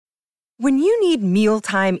When you need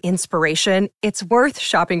mealtime inspiration, it's worth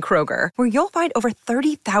shopping Kroger, where you'll find over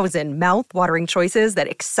 30,000 mouth-watering choices that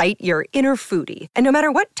excite your inner foodie. And no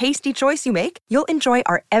matter what tasty choice you make, you'll enjoy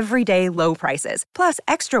our everyday low prices, plus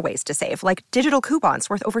extra ways to save, like digital coupons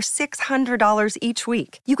worth over $600 each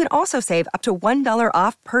week. You can also save up to $1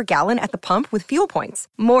 off per gallon at the pump with fuel points.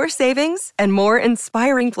 More savings and more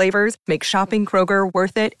inspiring flavors make shopping Kroger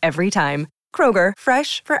worth it every time. Kroger,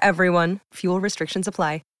 fresh for everyone. Fuel restrictions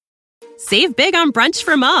apply. Save big on brunch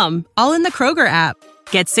for mom, all in the Kroger app.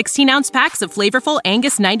 Get 16-ounce packs of flavorful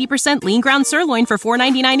Angus 90% lean ground sirloin for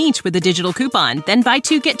 $4.99 each with a digital coupon. Then buy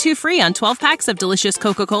 2, get 2 free on 12 packs of delicious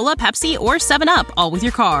Coca-Cola, Pepsi, or 7-Up, all with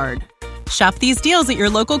your card. Shop these deals at your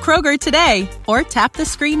local Kroger today, or tap the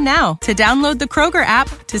screen now to download the Kroger app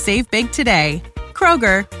to save big today.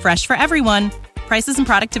 Kroger, fresh for everyone. Prices and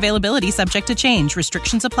product availability subject to change.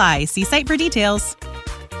 Restrictions apply. See site for details.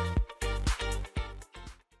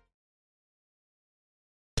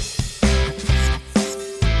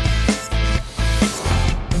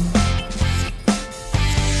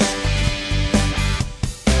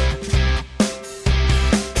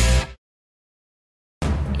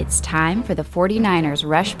 It's time for the 49ers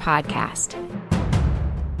Rush Podcast.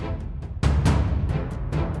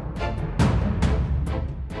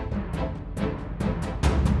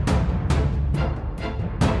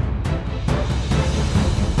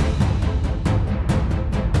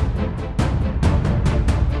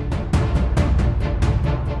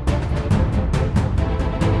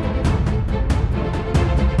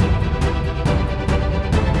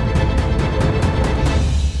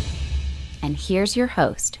 And here's your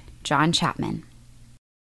host, John Chapman.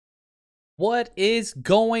 What is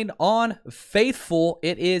going on, faithful?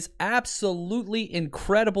 It is absolutely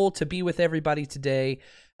incredible to be with everybody today.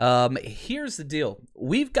 Here's the deal.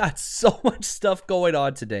 We've got so much stuff going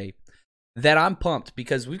on today that I'm pumped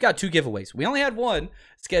because we've got 2 giveaways. We only had 1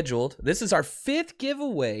 scheduled. This is our 5th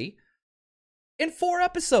giveaway in 4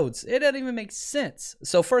 episodes. It doesn't even make sense.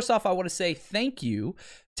 So first off, I want to say thank you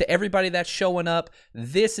to everybody that's showing up.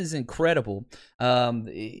 This is incredible. One,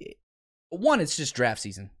 it's just draft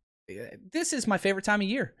season. This is my favorite time of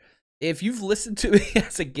year. If you've listened to me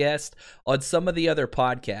as a guest on some of the other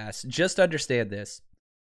podcasts, just understand this.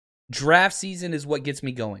 Draft season is what gets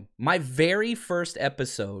me going. My very first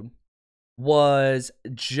episode was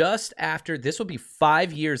just after, this will be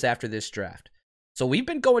 5 years after this draft. So we've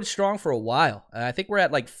been going strong for a while. I think we're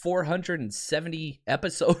at like 470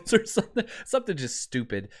 episodes or something just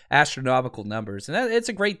stupid, astronomical numbers. And it's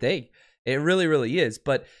a great thing. It really, really is.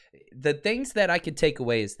 But the things that I could take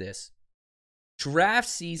away is this. Draft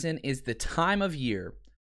season is the time of year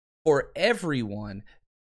for everyone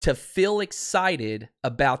to feel excited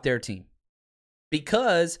about their team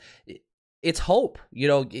because it's hope. You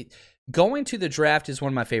know, going to the draft is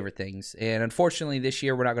one of my favorite things. And unfortunately, this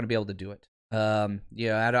year, we're not going to be able to do it. I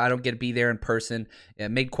don't get to be there in person. I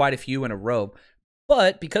made quite a few in a row.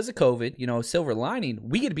 But because of COVID, silver lining,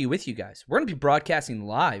 we get to be with you guys. We're going to be broadcasting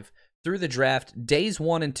live through the draft, days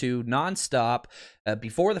 1 and 2, nonstop,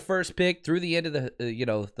 before the first pick, through the end of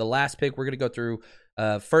the last pick. We're going to go through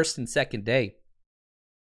first and second day.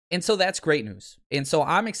 And so that's great news. And so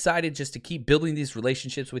I'm excited just to keep building these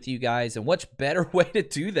relationships with you guys. And what's better way to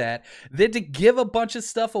do that than to give a bunch of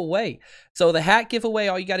stuff away? So the hat giveaway,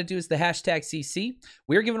 all you got to do is the hashtag CC.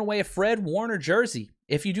 We're giving away a Fred Warner jersey.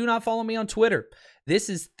 If you do not follow me on Twitter, this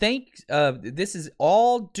is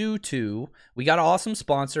all due to, we got an awesome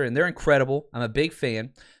sponsor and they're incredible. I'm a big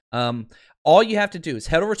fan. All you have to do is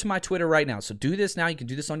head over to my Twitter right now. So do this now. You can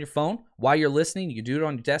do this on your phone while you're listening. You can do it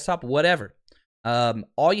on your desktop, whatever.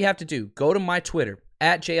 All you have to do, go to my Twitter,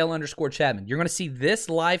 at JL_Chapman. You're going to see this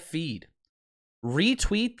live feed.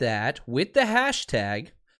 Retweet that with the hashtag,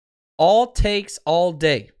 all takes all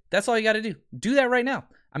day. That's all you got to do. Do that right now.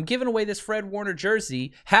 I'm giving away this Fred Warner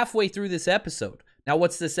jersey halfway through this episode. Now,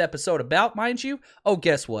 what's this episode about, mind you? Oh,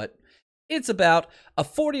 guess what? It's about a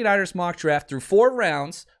 49ers mock draft through 4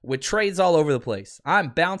 rounds with trades all over the place. I'm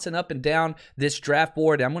bouncing up and down this draft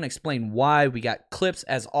board. I'm going to explain why. We got clips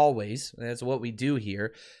as always. That's what we do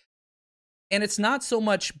here. And it's not so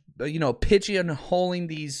much, pigeonholing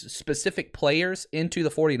these specific players into the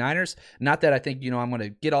 49ers. Not that I think, I'm going to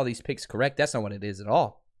get all these picks correct. That's not what it is at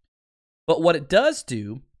all. But what it does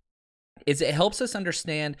do is it helps us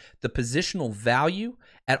understand the positional value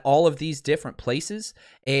at all of these different places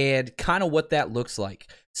and kind of what that looks like.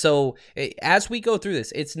 So as we go through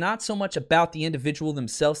this, it's not so much about the individual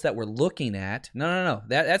themselves that we're looking at. No.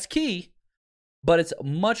 That's key. but it's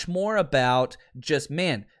much more about just,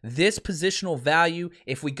 man, this positional value.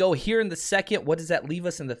 If we go here in the second, what does that leave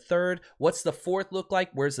us in the third? What's the fourth look like?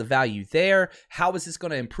 Where's the value there? How is this going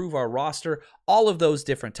to improve our roster? All of those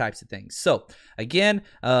different types of things. So again,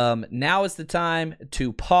 now is the time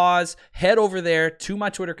to pause. Head over there to my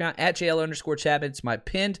Twitter account at JL_Chapman. It's my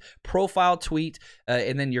pinned profile tweet.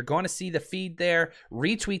 And then you're going to see the feed there.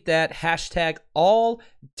 Retweet that. Hashtag all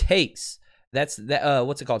takes. That's that.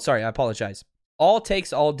 What's it called? Sorry, I apologize. All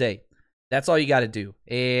takes all day. That's all you got to do.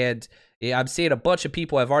 And yeah, I'm seeing a bunch of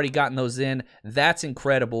people have already gotten those in. That's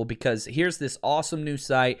incredible because here's this awesome new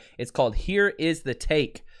site. It's called Here Is the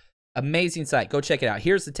Take. Amazing site. Go check it out.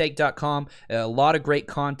 Here's the take.com. A lot of great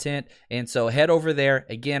content. And so head over there.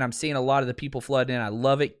 Again, I'm seeing a lot of the people flood in. I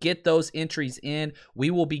love it. Get those entries in. We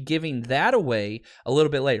will be giving that away a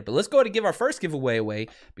little bit later. But let's go ahead and give our first giveaway away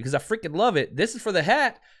because I freaking love it. This is for the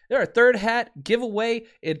hat. There are third hat giveaway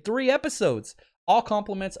in 3 episodes. All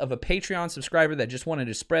compliments of a Patreon subscriber that just wanted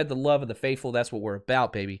to spread the love of the faithful. That's what we're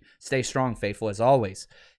about, baby. Stay strong, faithful, as always.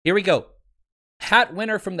 Here we go. Hat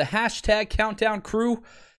winner from the hashtag Countdown Crew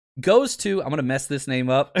goes to, I'm going to mess this name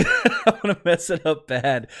up. I'm going to mess it up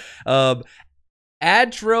bad.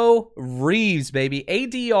 Adro Reeves, baby.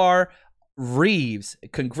 ADR Reeves.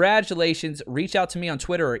 Congratulations. Reach out to me on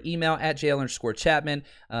Twitter or email at JL_Chapman.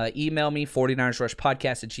 Email me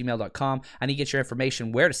 49ersrushpodcast@gmail.com. I need to get your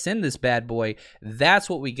information where to send this bad boy. That's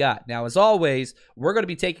what we got. Now, as always, we're going to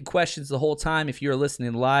be taking questions the whole time if you're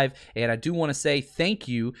listening live. And I do want to say thank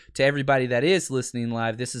you to everybody that is listening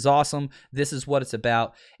live. This is awesome. This is what it's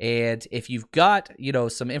about. And if you've got,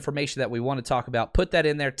 some information that we want to talk about, put that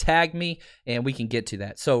in there, tag me, and we can get to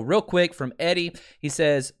that. So real quick from Eddie, he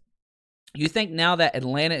says, you think now that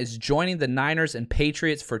Atlanta is joining the Niners and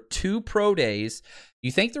Patriots for 2 pro days, you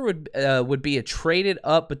think there would be a traded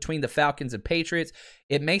up between the Falcons and Patriots?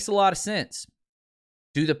 It makes a lot of sense.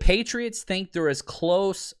 Do the Patriots think they're as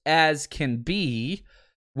close as can be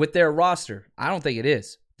with their roster? I don't think it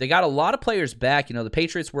is. They got a lot of players back. The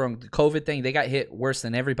Patriots were on the COVID thing. They got hit worse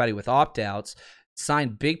than everybody with opt-outs,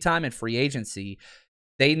 signed big time in free agency.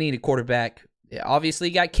 They need a quarterback. Obviously,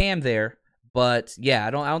 you got Cam there. But yeah, I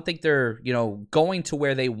don't think they're, going to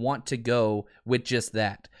where they want to go with just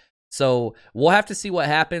that. So we'll have to see what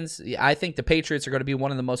happens. I think the Patriots are going to be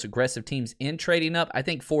one of the most aggressive teams in trading up. I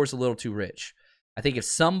think 4 is a little too rich. I think if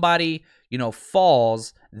somebody,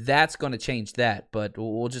 falls, that's going to change that. But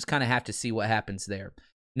we'll just kind of have to see what happens there.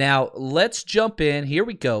 Now, let's jump in. Here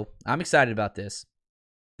we go. I'm excited about this.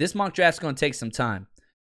 This mock draft is going to take some time,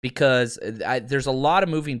 because there's a lot of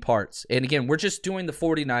moving parts. And again, we're just doing the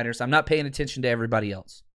 49ers. I'm not paying attention to everybody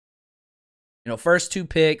else. First 2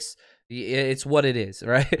 picks, it's what it is,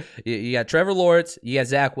 right? You got Trevor Lawrence, you got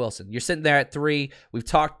Zach Wilson. You're sitting there at 3. We've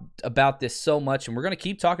talked about this so much, and we're going to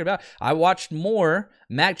keep talking about it. I watched more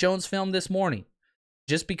Mac Jones film this morning.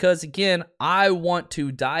 Just because, again, I want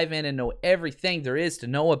to dive in and know everything there is to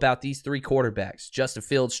know about these 3 quarterbacks. Justin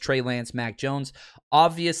Fields, Trey Lance, Mac Jones.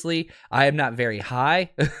 Obviously, I am not very high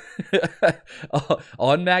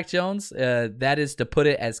on Mac Jones. That is to put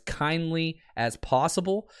it as kindly as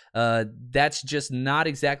possible. That's just not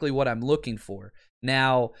exactly what I'm looking for.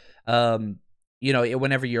 Now,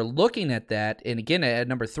 whenever you're looking at that, and again, at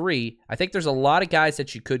number 3, I think there's a lot of guys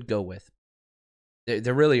that you could go with.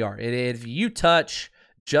 There really are. If you touch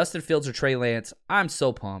Justin Fields or Trey Lance, I'm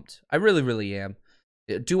so pumped. I really, really am.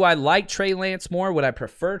 Do I like Trey Lance more? Would I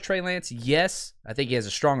prefer Trey Lance? Yes. I think he has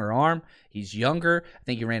a stronger arm. He's younger. I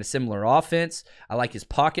think he ran a similar offense. I like his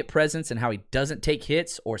pocket presence and how he doesn't take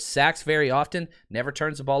hits or sacks very often, never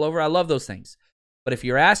turns the ball over. I love those things. But if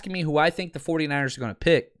you're asking me who I think the 49ers are going to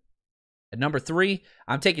pick, at number 3,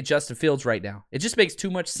 I'm taking Justin Fields right now. It just makes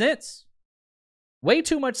too much sense. Way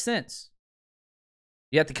too much sense.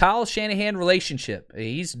 You got the Kyle Shanahan relationship.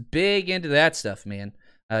 He's big into that stuff, man.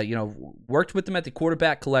 Worked with them at the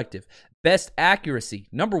quarterback collective. Best accuracy,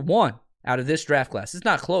 number 1 out of this draft class. It's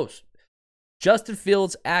not close. Justin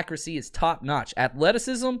Fields' accuracy is top notch.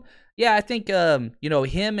 Athleticism, yeah, I think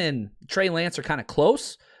him and Trey Lance are kind of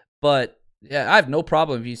close, but yeah, I have no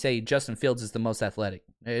problem if you say Justin Fields is the most athletic.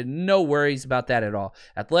 No worries about that at all.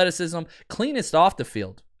 Athleticism, cleanest off the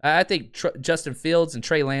field. I think Justin Fields and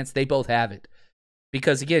Trey Lance, they both have it.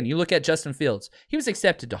 Because, again, you look at Justin Fields. He was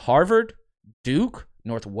accepted to Harvard, Duke,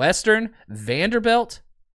 Northwestern, Vanderbilt.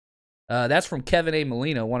 That's from Kevin A.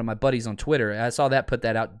 Molina, one of my buddies on Twitter. I saw that, put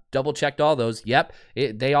that out, double-checked all those. Yep,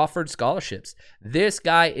 they offered scholarships. This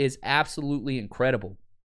guy is absolutely incredible.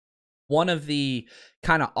 One of the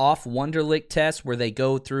kind of off Wonderlic tests where they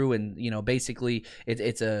go through and, basically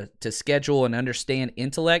it's to schedule and understand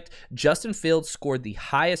intellect. Justin Fields scored the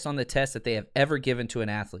highest on the test that they have ever given to an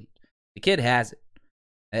athlete. The kid has it.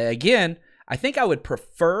 Again, I think I would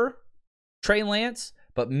prefer Trey Lance,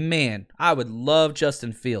 but man, I would love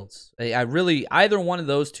Justin Fields. I really, either one of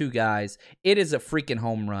those two guys, it is a freaking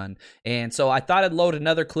home run. And so I thought I'd load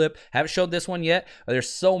another clip. Haven't showed this one yet. There's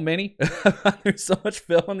so many. There's so much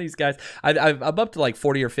film on these guys. I'm up to like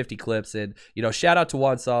 40 or 50 clips. And, shout out to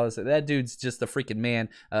Juan Salas. That dude's just a freaking man,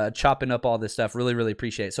 chopping up all this stuff. Really, really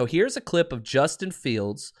appreciate it. So here's a clip of Justin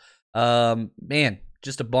Fields. Man,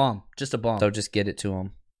 just a bomb. Just a bomb. So just get it to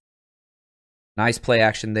him. Nice play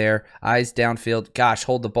action there. Eyes downfield. Gosh,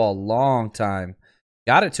 hold the ball a long time.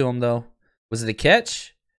 Got it to him, though. Was it a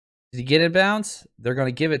catch? Did he get in bounds? They're going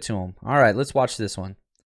to give it to him. All right, let's watch this one.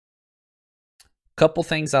 Couple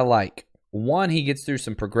things I like. One, he gets through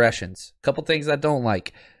some progressions. Couple things I don't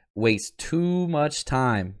like. Wastes too much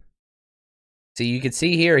time. See, you can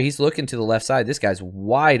see here, he's looking to the left side. This guy's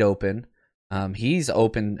wide open. He's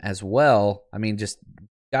open as well. I mean, just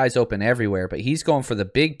guys open everywhere, but he's going for the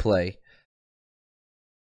big play.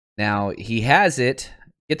 Now, he has it.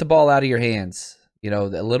 Get the ball out of your hands. A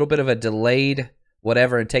little bit of a delayed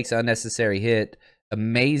whatever and takes an unnecessary hit.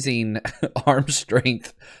 Amazing arm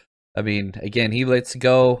strength. I mean, again, he lets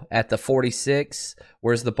go at the 46.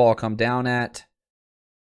 Where's the ball come down at?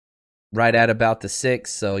 Right at about the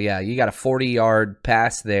 6. So, yeah, you got a 40-yard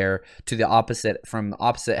pass there to the opposite, from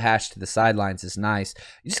opposite hash to the sidelines is nice.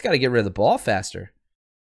 You just got to get rid of the ball faster.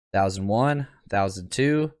 1,001,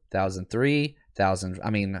 1,002, 1,003. I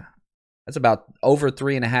mean, that's about over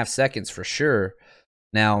 3.5 seconds for sure.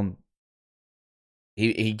 Now,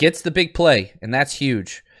 he gets the big play, and that's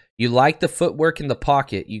huge. You like the footwork in the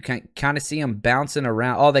pocket. You can kind of see him bouncing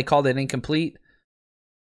around. Oh, they called it incomplete?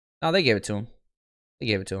 No, they gave it to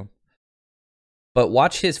him. But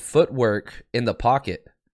watch his footwork in the pocket.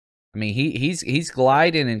 I mean, he's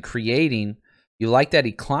gliding and creating. You like that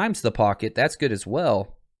he climbs the pocket. That's good as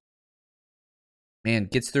well. Man,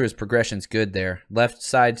 gets through his progressions good there. Left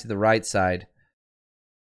side to the right side.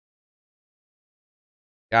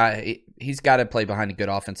 He's got to play behind a good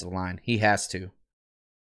offensive line. He has to.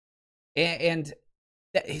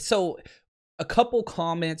 So a couple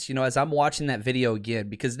comments, as I'm watching that video again,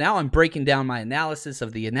 because now I'm breaking down my analysis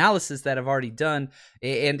of the analysis that I've already done,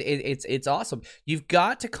 and it's awesome. You've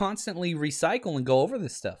got to constantly recycle and go over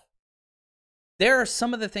this stuff. There are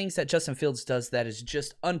some of the things that Justin Fields does that is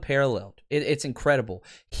just unparalleled. It's incredible.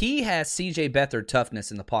 He has CJ Beathard toughness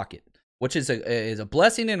in the pocket, which is a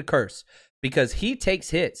blessing and a curse because he takes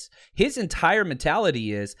hits. His entire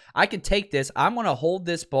mentality is, I can take this. I'm going to hold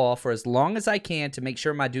this ball for as long as I can to make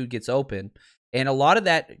sure my dude gets open. And a lot of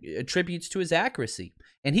that attributes to his accuracy.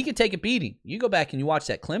 And he can take a beating. You go back and you watch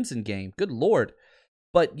that Clemson game. Good Lord.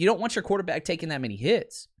 But you don't want your quarterback taking that many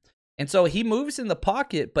hits. And so he moves in the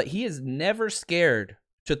pocket, but he is never scared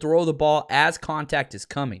to throw the ball as contact is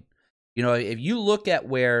coming. If you look at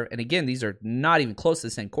where, and again, these are not even close to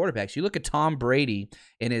the same quarterbacks. You look at Tom Brady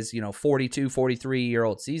in his, 42,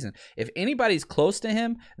 43-year-old season. If anybody's close to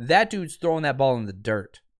him, that dude's throwing that ball in the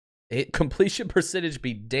dirt. Completion percentage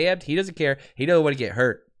be damned. He doesn't care. He doesn't want to get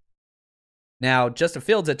hurt. Now, Justin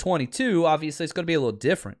Fields at 22, obviously, it's going to be a little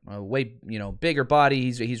different. Way, bigger body.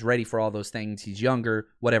 He's ready for all those things. He's younger,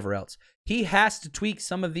 whatever else. He has to tweak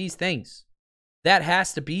some of these things. That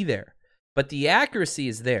has to be there. But the accuracy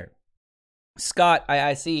is there. Scott,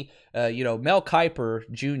 I see, Mel Kiper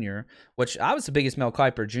Jr., which I was the biggest Mel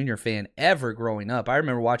Kiper Jr. fan ever growing up. I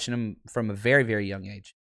remember watching him from a very, very young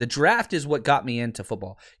age. The draft is what got me into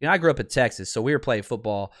football. I grew up in Texas, so we were playing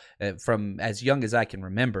football from as young as I can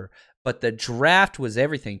remember. But the draft was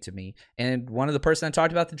everything to me. And one of the person that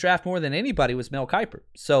talked about the draft more than anybody was Mel Kiper.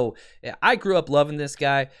 So I grew up loving this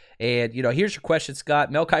guy. And, here's your question,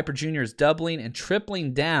 Scott. Mel Kiper Jr. is doubling and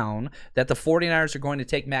tripling down that the 49ers are going to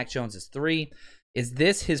take Mac Jones as 3. Is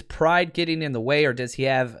this his pride getting in the way, or does he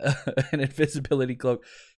have an invisibility cloak?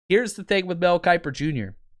 Here's the thing with Mel Kiper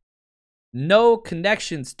Jr. No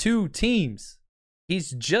connections to teams. He's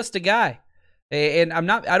just a guy. And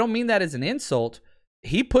I don't mean that as an insult.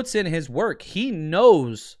 He puts in his work. He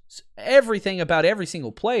knows everything about every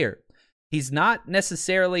single player. He's not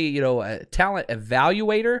necessarily, a talent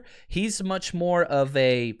evaluator. He's much more of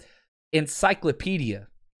a encyclopedia.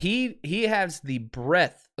 He has the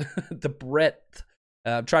breadth,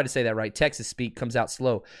 I'm trying to say that right. Texas speak comes out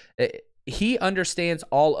slow. He understands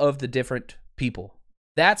all of the different people.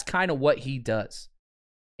 That's kind of what he does.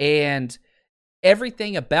 And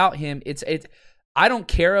everything about him, it's I don't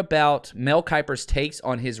care about Mel Kiper's takes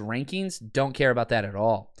on his rankings. Don't care about that at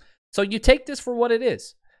all. So you take this for what it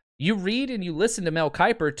is. You read and you listen to Mel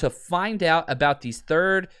Kiper to find out about these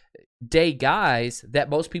third-day guys that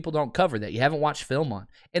most people don't cover, that you haven't watched film on.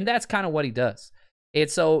 And that's kind of what he does. And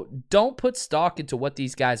so don't put stock into what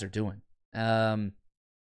these guys are doing.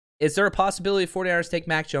 Is there a possibility 49ers take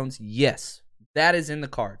Mac Jones? Yes, that is in the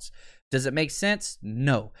cards. Does it make sense?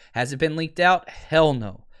 No. Has it been leaked out? Hell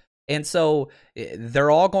no. And so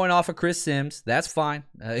they're all going off of Chris Sims. That's fine.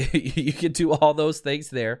 You can do all those things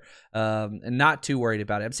there. And not too worried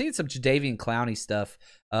about it. I'm seeing some Jadeveon Clowney stuff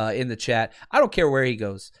in the chat. I don't care where he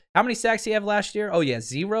goes. How many sacks did he have last year? Oh, yeah,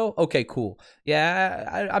 0? Okay, cool.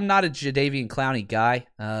 Yeah, I'm not a Jadeveon Clowney guy.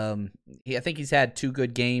 I think he's had 2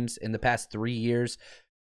 good games in the past 3 years.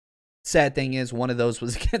 Sad thing is, one of those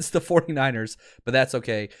was against the 49ers, but that's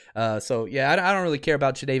okay. So, yeah, I don't really care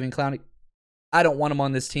about Jadeveon Clowney. I don't want him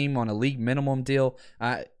on this team on a league minimum deal.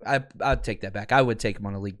 I'd take that back. I would take him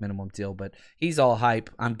on a league minimum deal, but he's all hype.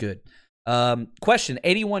 I'm good. Question,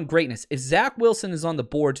 81 greatness. If Zach Wilson is on the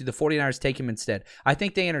board, do the 49ers take him instead? I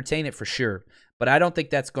think they entertain it for sure, but I don't think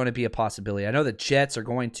that's going to be a possibility. I know the Jets are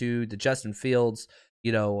going to, the Justin Fields,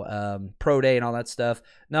 pro day and all that stuff.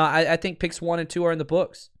 No, I think picks 1 and 2 are in the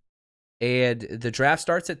books, and the draft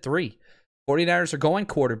starts at 3. 49ers are going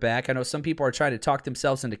quarterback. I know some people are trying to talk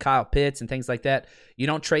themselves into Kyle Pitts and things like that. You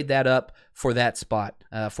don't trade that up for that spot,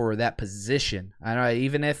 for that position. I know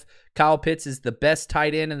even if Kyle Pitts is the best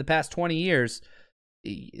tight end in the past 20 years,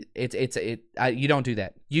 you don't do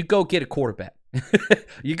that. You go get a quarterback.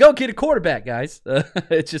 You go get a quarterback, guys.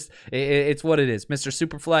 It's what it is. Mr.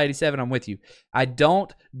 Superfly 87, I'm with you. I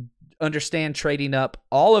don't understand trading up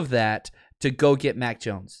all of that to go get Mac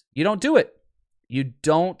Jones. You don't do it. You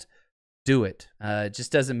don't do it. It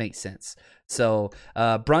just doesn't make sense. So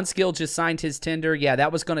Brunskill just signed his tender. Yeah,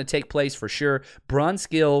 that was going to take place for sure.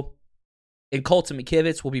 Brunskill and Colton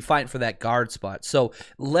McKivitz will be fighting for that guard spot. So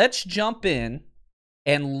let's jump in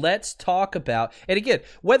and let's talk about, and again,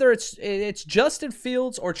 whether it's Justin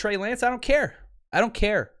Fields or Trey Lance, I don't care.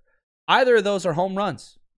 Either of those are home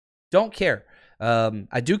runs. Don't care.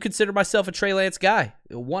 I do consider myself a Trey Lance guy,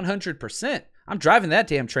 100%. I'm driving that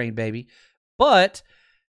damn train, baby. But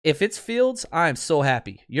if it's Fields, I'm so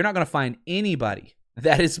happy. You're not going to find anybody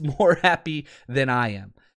that is more happy than I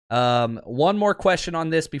am. One more question on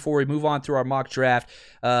this before we move on through our mock draft.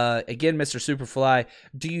 Again, Mr. Superfly,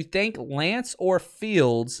 do you think Lance or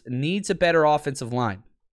Fields needs a better offensive line?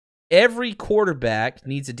 Every quarterback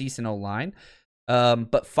needs a decent O-line,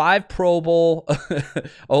 but 5 Pro Bowl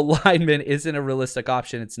O-linemen isn't a realistic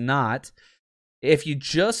option. It's not. If you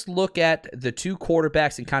just look at the 2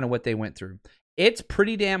 quarterbacks and kind of what they went through, it's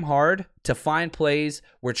pretty damn hard to find plays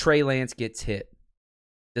where Trey Lance gets hit.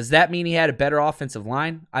 Does that mean he had a better offensive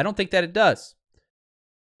line? I don't think that it does.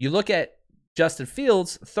 You look at Justin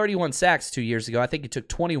Fields, 31 sacks 2 years ago. I think he took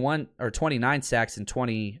 21 or 29 sacks in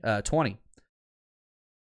 2020.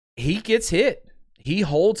 He gets hit. He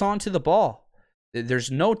holds on to the ball. There's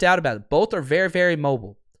no doubt about it. Both are very, very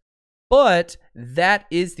mobile. But that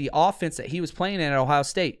is the offense that he was playing in at Ohio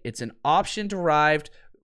State. It's an option-derived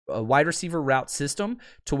wide receiver route system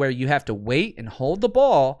to where you have to wait and hold the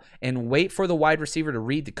ball and wait for the wide receiver to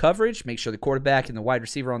read the coverage, make sure the quarterback and the wide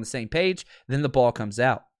receiver are on the same page, then the ball comes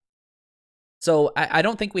out. So I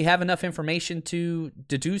don't think we have enough information to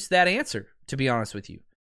deduce that answer, to be honest with you.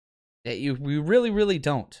 We really, really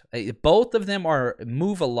don't. Both of them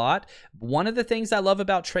move a lot. One of the things I love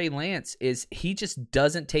about Trey Lance is he just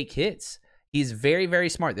doesn't take hits. He's very, very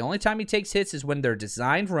smart. The only time he takes hits is when they're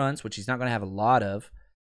designed runs, which he's not going to have a lot of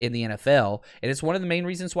in the NFL, and it's one of the main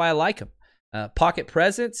reasons why I like him. Pocket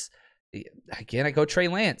presence, again, I go Trey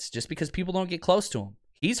Lance, just because people don't get close to him.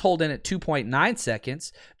 He's holding at 2.9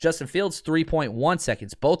 seconds. Justin Fields, 3.1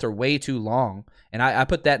 seconds. Both are way too long, and I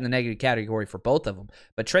put that in the negative category for both of them.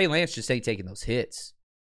 But Trey Lance just ain't taking those hits.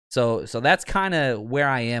 So that's kind of where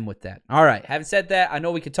I am with that. All right, having said that, I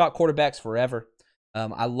know we could talk quarterbacks forever.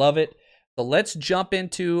 I love it. So let's jump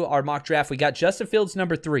into our mock draft. We got Justin Fields,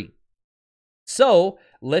 number 3. So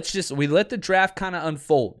we let the draft kind of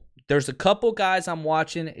unfold. There's a couple guys I'm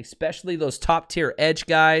watching, especially those top-tier edge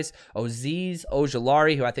guys, Azeez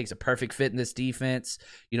Ojulari, who I think is a perfect fit in this defense.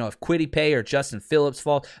 If Kwity Paye or Justin Phillips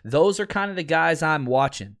fall, those are kind of the guys I'm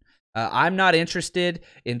watching. I'm not interested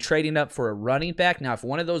in trading up for a running back. Now, if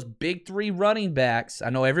one of those big 3 running backs,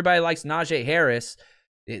 I know everybody likes Najee Harris,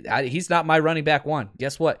 he's not my running back 1.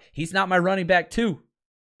 Guess what? He's not my running back 2.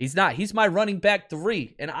 He's not. He's my running back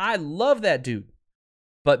 3, and I love that dude.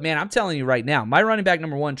 But, man, I'm telling you right now, my running back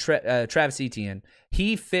number 1, Travis Etienne,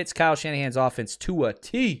 he fits Kyle Shanahan's offense to a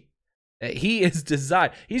T. He is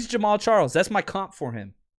designed. He's Jamal Charles. That's my comp for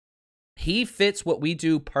him. He fits what we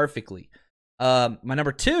do perfectly. My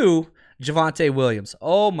number 2, Javonte Williams.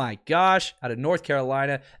 Oh, my gosh, out of North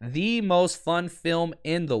Carolina, the most fun film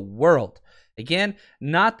in the world. Again,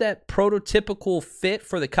 not that prototypical fit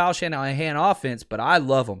for the Kyle Shanahan offense, but I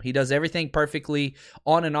love him. He does everything perfectly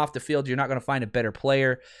on and off the field. You're not going to find a better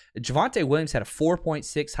player. Javonte Williams had a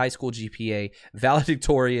 4.6 high school GPA,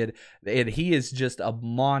 valedictorian, and he is just a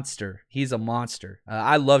monster. He's a monster.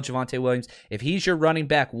 I love Javonte Williams. If he's your running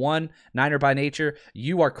back one, Niner by nature,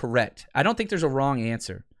 you are correct. I don't think there's a wrong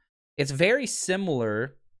answer. It's very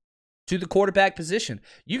similar to the quarterback position.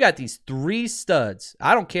 You got these 3 studs.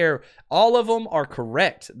 I don't care. All of them are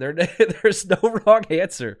correct. There's no wrong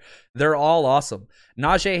answer. They're all awesome.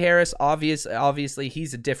 Najee Harris, obviously,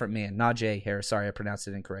 he's a different man. Najee Harris. Sorry, I pronounced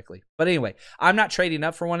it incorrectly. But anyway, I'm not trading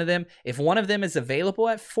up for one of them. If one of them is available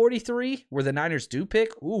at 43, where the Niners do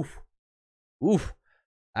pick, oof.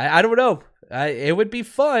 I don't know. It would be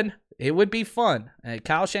fun. It would be fun.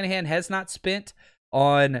 Kyle Shanahan has not spent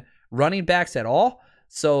on running backs at all.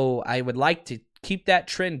 So I would like to keep that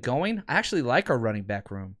trend going. I actually like our running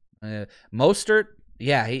back room. Mostert,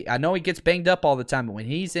 yeah, I know he gets banged up all the time, but when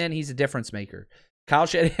he's in, he's a difference maker. Kyle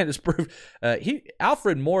Shanahan has proved.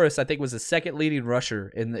 Alfred Morris, I think, was the second leading rusher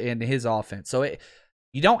in his offense. So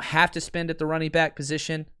you don't have to spend at the running back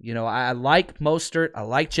position. You know, I like Mostert. I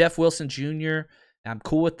like Jeff Wilson Jr. I'm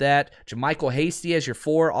cool with that. JaMycal Hasty as your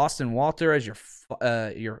 4, Austin Walter as your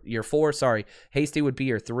 4. Sorry, Hasty would be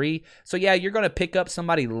your 3. So yeah, you're going to pick up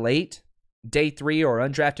somebody late, day 3 or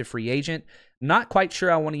undrafted free agent. Not quite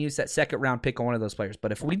sure I want to use that second round pick on one of those players,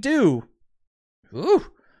 but if we do,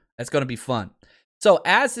 that's going to be fun. So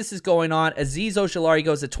as this is going on, Azeez Ojulari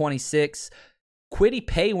goes to 26. Kwity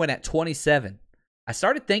Paye went at 27. I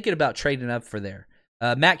started thinking about trading up for there.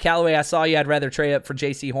 Matt Callaway, I saw you. I'd rather trade up for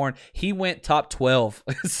J.C. Horn. He went top 12.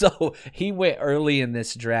 So he went early in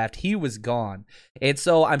this draft. He was gone. And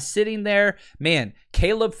so I'm sitting there. Man,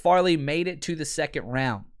 Caleb Farley made it to the second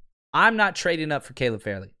round. I'm not trading up for Caleb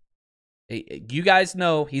Farley. You guys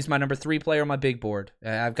know he's my number 3 player on my big board.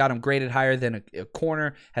 I've got him graded higher than a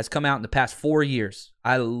corner has come out in the past 4 years.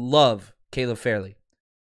 I love Caleb Farley.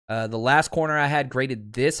 The last corner I had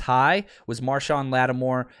graded this high was Marshawn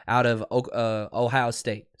Lattimore out of Ohio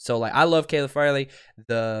State. So, I love Caleb Farley.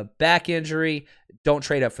 The back injury, don't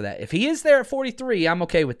trade up for that. If he is there at 43, I'm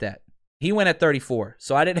okay with that. He went at 34,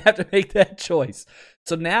 so I didn't have to make that choice.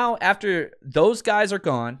 So now, after those guys are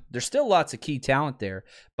gone, there's still lots of key talent there.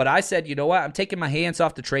 But I said, you know what? I'm taking my hands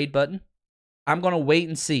off the trade button. I'm going to wait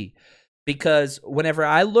and see. Because whenever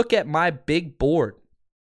I look at my big board,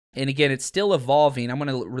 and again, it's still evolving. I'm going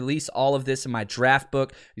to release all of this in my draft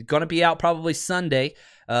book. It's going to be out probably Sunday.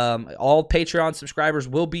 All Patreon subscribers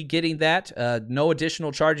will be getting that. No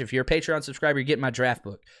additional charge. If you're a Patreon subscriber, you're getting my draft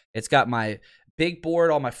book. It's got my big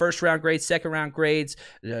board, all my first-round grades, second-round grades,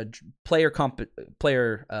 player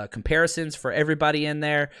comparisons for everybody in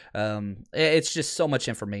there. It's just so much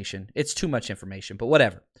information. It's too much information, but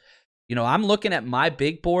whatever. You know, I'm looking at my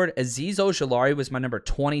big board. Azeez Ojulari was my number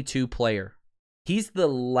 22 player. He's the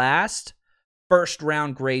last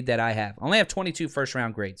first-round grade that I have. I only have 22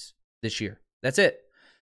 first-round grades this year. That's it.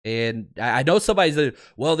 And I know somebody's like,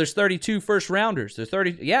 well, there's 32 first-rounders. There's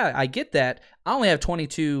 30. Yeah, I get that. I only have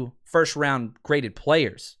 22 first-round graded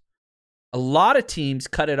players. A lot of teams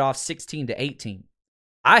cut it off 16 to 18.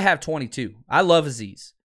 I have 22. I love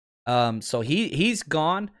Azeez. So he's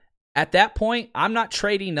gone. At that point, I'm not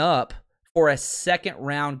trading up for a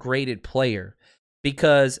second-round graded player.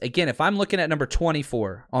 Because, again, if I'm looking at number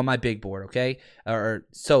 24 on my big board, okay?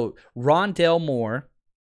 So Rondale Moore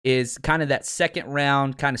is kind of that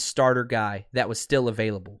second-round kind of starter guy that was still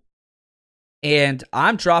available. And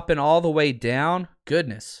I'm dropping all the way down.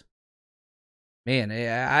 Goodness. Man,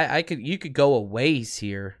 you could go a ways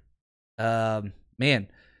here. Man,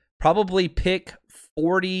 probably pick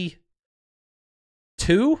 42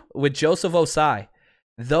 with Joseph Osai.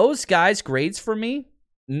 Those guys' grades for me,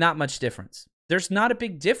 not much difference. There's not a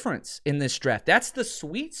big difference in this draft. That's the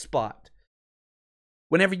sweet spot.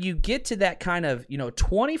 Whenever you get to that kind of,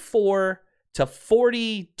 24 to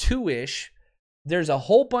 42-ish, there's a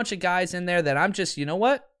whole bunch of guys in there that I'm just, you know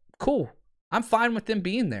what? Cool. I'm fine with them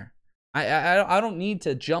being there. I don't need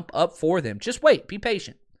to jump up for them. Just wait. Be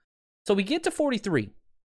patient. So we get to 43.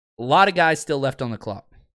 A lot of guys still left on the clock.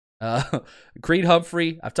 Creed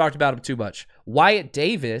Humphrey, I've talked about him too much. Wyatt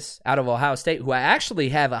Davis out of Ohio State, who I actually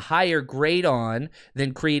have a higher grade on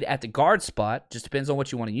than Creed at the guard spot. Just depends on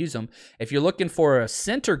what you want to use them. If you're looking for a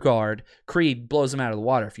center guard, Creed blows him out of the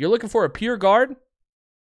water. If you're looking for a pure guard,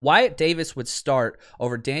 Wyatt Davis would start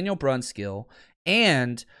over Daniel Brunskill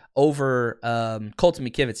and over Colton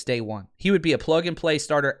McKivitz day one. He would be a plug-and-play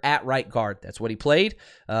starter at right guard. That's what he played.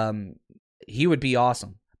 He would be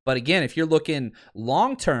awesome. But again, if you're looking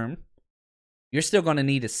long-term, you're still going to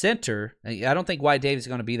need a center. I don't think Wyatt Davis is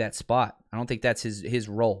going to be that spot. I don't think that's his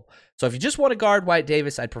role. So if you just want to guard Wyatt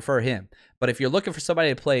Davis, I'd prefer him. But if you're looking for somebody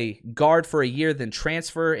to play guard for a year, then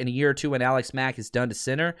transfer in a year or two when Alex Mack is done to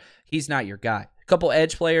center, he's not your guy. A couple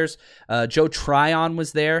edge players. Joe Tryon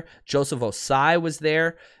was there. Joseph Osai was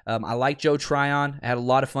there. I like Joe Tryon. I had a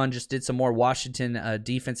lot of fun. Just did some more Washington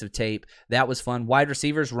defensive tape. That was fun. Wide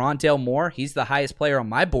receivers, Rondale Moore. He's the highest player on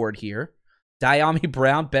my board here. Diami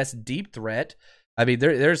Brown, best deep threat. I mean,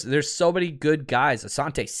 there's so many good guys.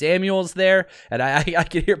 Asante Samuel's there, and I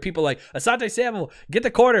can hear people like, Asante Samuel, get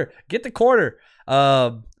the quarter.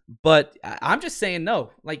 But I'm just saying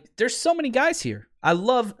no. Like, there's so many guys here. I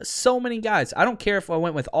love so many guys. I don't care if I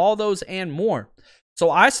went with all those and more.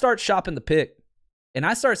 So I start shopping the pick, and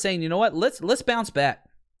I start saying, you know what? Let's bounce back.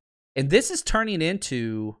 And this is turning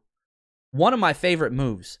into one of my favorite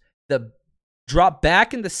moves. The drop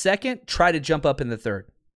back in the second, try to jump up in the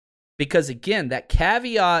third. Because, again, that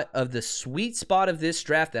caveat of the sweet spot of this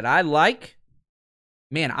draft that I like,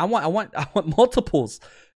 man, I want multiples.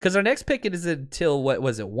 Because our next pick is until, what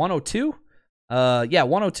was it, 102?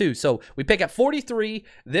 102. So we pick at 43,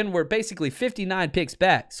 then we're basically 59 picks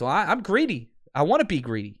back. So I'm greedy. I want to be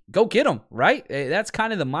greedy. Go get them, right? That's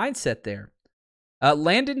kind of the mindset there.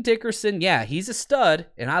 Landon Dickerson, yeah, he's a stud,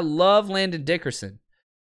 and I love Landon Dickerson.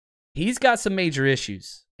 He's got some major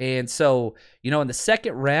issues. And so, in the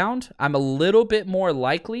second round, I'm a little bit more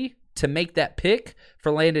likely to make that pick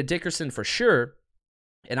for Landon Dickerson for sure.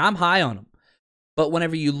 And I'm high on him. But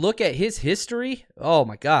whenever you look at his history, oh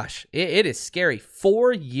my gosh, it is scary.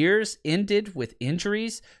 4 years ended with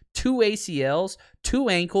injuries, 2 ACLs, 2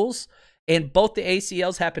 ankles, and both the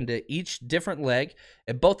ACLs happened to each different leg,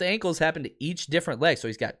 and both the ankles happened to each different leg. So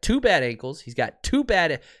he's got 2 bad ankles, he's got 2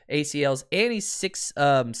 bad ACLs, and he's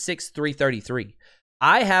 6'6", 333.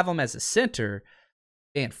 I have him as a center,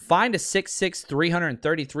 and find a 6'6",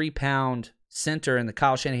 333-pound center in the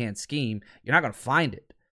Kyle Shanahan scheme, you're not going to find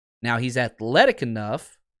it. Now, he's athletic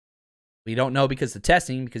enough. We don't know because of the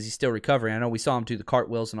testing, because he's still recovering. I know we saw him do the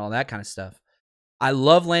cartwheels and all that kind of stuff. I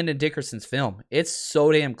love Landon Dickerson's film. It's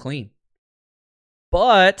so damn clean.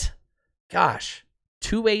 But, gosh,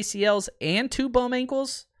 2 ACLs and 2 bum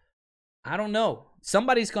ankles? I don't know.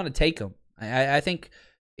 Somebody's going to take him. I think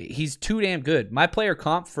he's too damn good. My player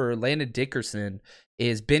comp for Landon Dickerson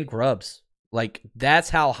is Ben Grubbs. Like,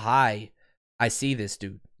 that's how high I see this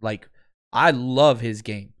dude. Like, I love his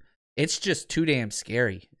game. It's just too damn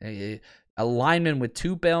scary. A lineman with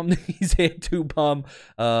 2 bum knees and 2 bum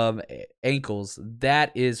ankles.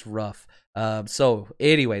 That is rough. So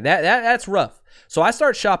anyway, that's rough. So I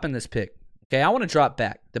start shopping this pick. Okay, I want to drop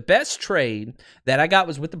back. The best trade that I got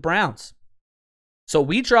was with the Browns. So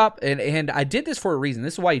we drop, and I did this for a reason.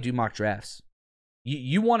 This is why you do mock drafts.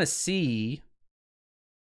 You want to see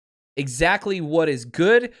exactly what is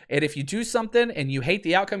good, and if you do something and you hate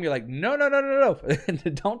the outcome, you're like, no.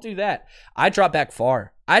 Don't do that. I dropped back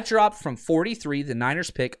far. I dropped from 43, the Niners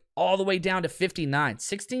pick, all the way down to 59,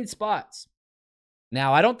 16 spots.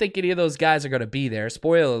 Now, I don't think any of those guys are going to be there.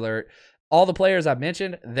 Spoiler alert, all the players I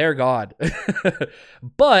mentioned, they're gone.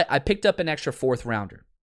 But I picked up an extra 4th rounder.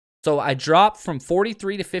 So I dropped from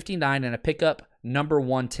 43 to 59, and I pick up number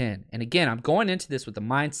 110. And again, I'm going into this with the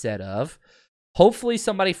mindset of, hopefully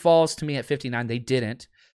somebody falls to me at 59. They didn't,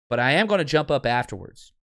 but I am going to jump up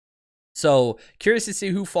afterwards. So curious to see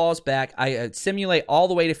who falls back. I simulate all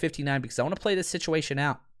the way to 59 because I want to play this situation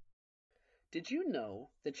out. Did you know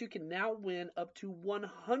that you can now win up to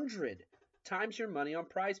 100 times your money on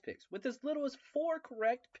Prize Picks with as little as 4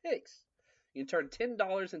 correct picks? You can turn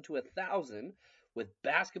 $10 into $1,000 with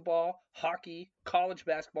basketball, hockey, college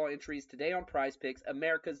basketball entries today on Prize Picks,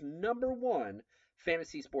 America's #1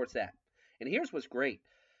 fantasy sports app. And here's what's great.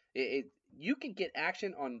 You can get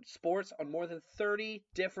action on sports on more than 30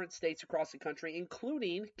 different states across the country,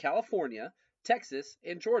 including California, Texas,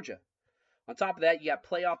 and Georgia. On top of that, you got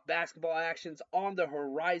playoff basketball actions on the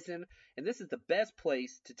horizon, and this is the best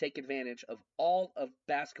place to take advantage of all of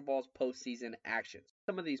basketball's postseason actions.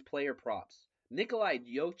 Some of these player props. Nikolai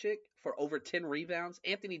Jokic for over 10 rebounds.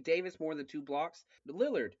 Anthony Davis more than 2 blocks.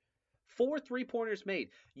 Lillard, 4 3-pointers made.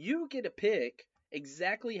 You get to pick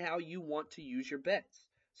exactly how you want to use your bets.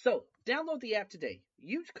 So, download the app today.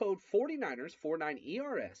 Use code 49ers,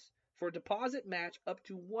 49ERS, for a deposit match up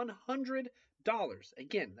to $100.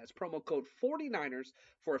 Again, that's promo code 49ers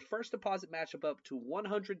for a first deposit match up to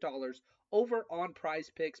 $100 over on Prize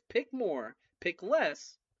Picks. Pick more, pick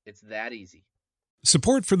less. It's that easy.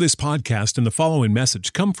 Support for this podcast and the following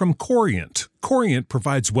message come from Corient. Corient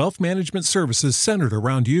provides wealth management services centered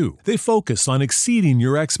around you. They focus on exceeding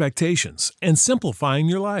your expectations and simplifying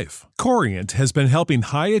your life. Corient has been helping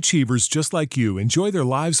high achievers just like you enjoy their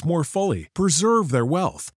lives more fully, preserve their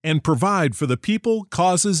wealth, and provide for the people,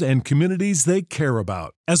 causes, and communities they care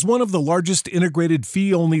about. As one of the largest integrated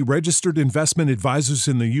fee-only registered investment advisors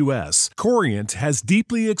in the U.S., Corient has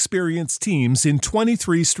deeply experienced teams in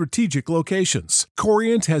 23 strategic locations.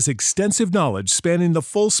 Corient has extensive knowledge spanning the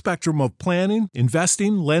full spectrum of planning,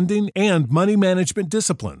 investing, lending, and money management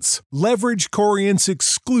disciplines. Leverage Corient's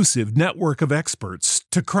exclusive network of experts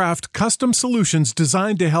to craft custom solutions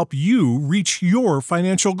designed to help you reach your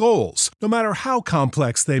financial goals, no matter how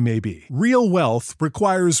complex they may be. Real wealth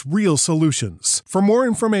requires real solutions. For more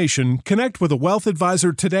information, connect with a wealth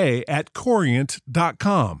advisor today at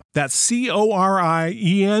Corient.com. That's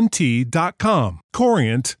Corient.com.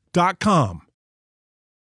 Corient.com.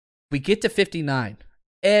 We get to 59.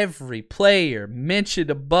 Every player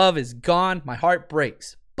mentioned above is gone. My heart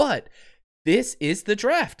breaks. But this is the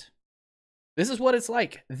draft. This is what it's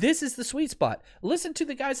like. This is the sweet spot. Listen to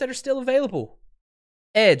the guys that are still available.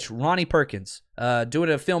 Edge, Ronnie Perkins.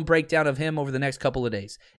 Doing a film breakdown of him over the next couple of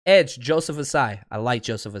days. Edge, Joseph Asai. I like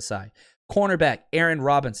Joseph Asai. Cornerback, Aaron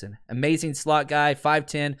Robinson. Amazing slot guy,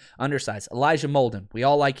 5'10", undersized. Elijah Molden. We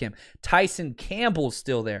all like him. Tyson Campbell's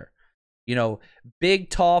still there. You know,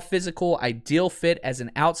 big, tall, physical, ideal fit as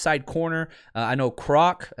an outside corner. I know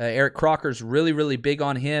Eric Crocker's really, really big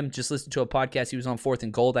on him. Just listened to a podcast. He was on 4th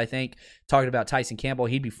and Gold, I think, talking about Tyson Campbell.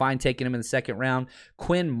 He'd be fine taking him in the second round.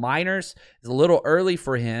 Quinn Miners is a little early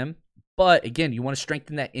for him. But, again, you want to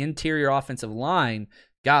strengthen that interior offensive line.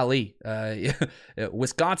 Golly,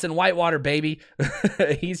 Wisconsin Whitewater, baby.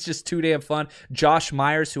 He's just too damn fun. Josh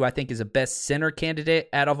Myers, who I think is a best center candidate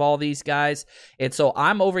out of all these guys. And so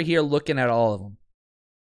I'm over here looking at all of them.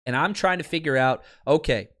 And I'm trying to figure out,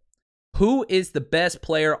 okay, who is the best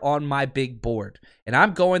player on my big board? And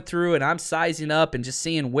I'm going through and I'm sizing up and just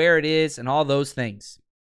seeing where it is and all those things.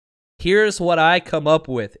 Here's what I come up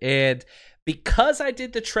with. And because I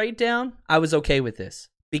did the trade down, I was okay with this.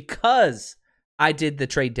 Because I did the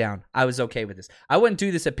trade down, I was okay with this. I wouldn't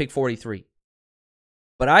do this at pick 43.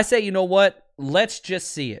 But I say, you know what? Let's just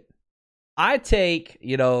see it. I take,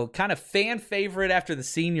 kind of fan favorite after the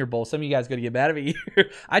Senior Bowl. Some of you guys are going to get mad at me here.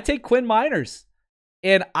 I take Quinn Miners.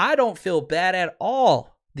 And I don't feel bad at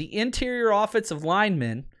all. The interior offensive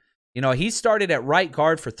lineman, he started at right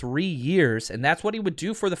guard for 3 years, and that's what he would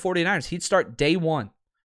do for the 49ers. He'd start day one.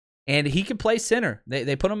 And he could play center.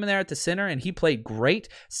 They put him in there at the center, and he played great.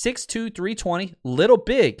 6'2", 320, little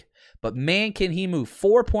big. But, man, can he move.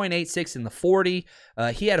 4.86 in the 40.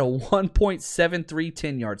 He had a 1.73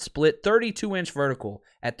 10-yard split, 32-inch vertical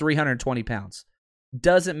at 320 pounds.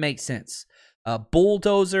 Doesn't make sense.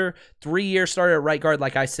 Bulldozer, 3 years, started at right guard.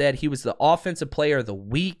 Like I said, he was the offensive player of the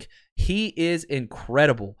week. He is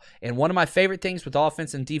incredible. And one of my favorite things with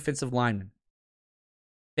offense and defensive linemen,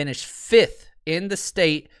 finished 5th in the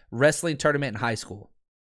state wrestling tournament in high school.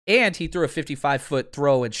 And he threw a 55-foot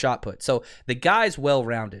throw and shot put. So the guy's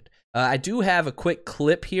well-rounded. I do have a quick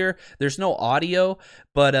clip here. There's no audio,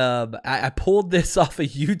 but I pulled this off of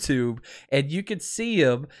YouTube, and you can see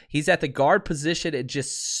him. He's at the guard position and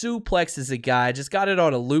just suplexes a guy. I just got it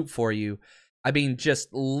on a loop for you. I mean,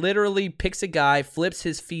 just literally picks a guy, flips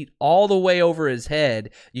his feet all the way over his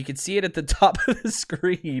head. You can see it at the top of the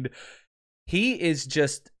screen.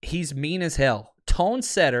 He's mean as hell. Tone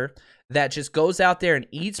setter that just goes out there and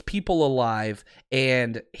eats people alive,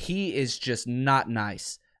 and he is just not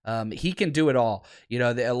nice. He can do it all.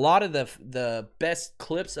 A lot of the best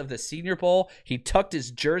clips of the Senior Bowl, he tucked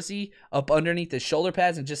his jersey up underneath his shoulder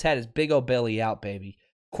pads and just had his big old belly out, baby.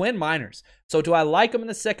 Quinn Miners. So do I like him in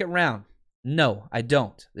the second round? No, I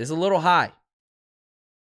don't. It's a little high.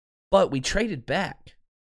 But we traded back.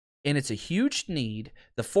 And it's a huge need.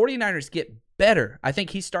 The 49ers get better. I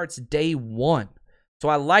think he starts day one. So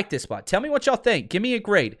I like this spot. Tell me what y'all think. Give me a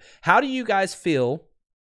grade. How do you guys feel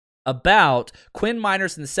about Quinn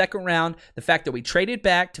Miners in the second round, the fact that we traded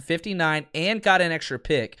back to 59 and got an extra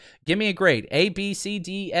pick? Give me a grade. A, B, C,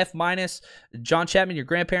 D, F minus. John Chapman, your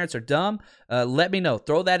grandparents are dumb. Let me know.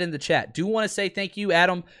 Throw that in the chat. Do want to say thank you,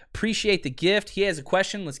 Adam. Appreciate the gift. He has a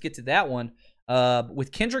question. Let's get to that one.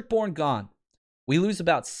 With Kendrick Bourne gone, we lose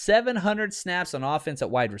about 700 snaps on offense at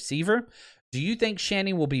wide receiver. Do you think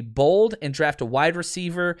Shannon will be bold and draft a wide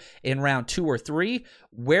receiver in round 2 or 3?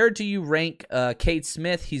 Where do you rank Cade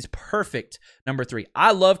Smith? He's perfect, number 3.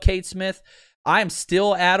 I love Cade Smith. I am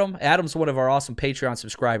still Adam. Adam's one of our awesome Patreon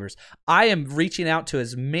subscribers. I am reaching out to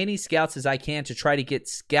as many scouts as I can to try to get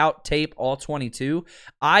scout tape all 22.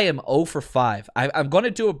 I am 0 for 5. I'm going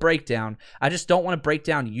to do a breakdown. I just don't want to break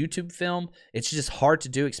down YouTube film. It's just hard to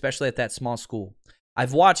do, especially at that small school.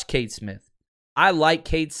 I've watched Cade Smith. I like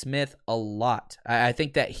Cade Smith a lot. I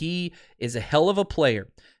think that he is a hell of a player.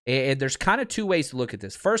 And there's kind of two ways to look at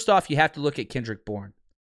this. First off, you have to look at Kendrick Bourne.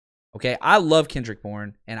 Okay, I love Kendrick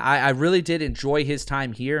Bourne, and I really did enjoy his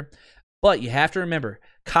time here. But you have to remember,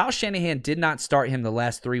 Kyle Shanahan did not start him the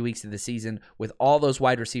last 3 weeks of the season with all those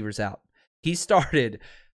wide receivers out. He started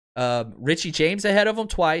Richie James ahead of him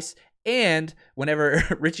twice, and whenever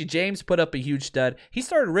Richie James put up a huge stud, he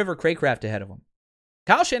started River Craycraft ahead of him.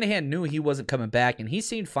 Kyle Shanahan knew he wasn't coming back, and he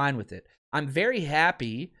seemed fine with it. I'm very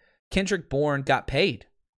happy Kendrick Bourne got paid.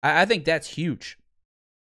 I think that's huge.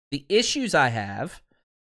 The issues I have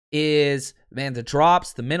is, man, the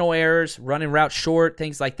drops, the mental errors, running route short,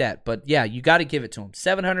 things like that. But, yeah, you got to give it to him.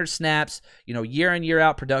 700 snaps, year in, year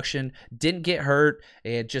out production, didn't get hurt,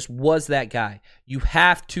 and just was that guy. You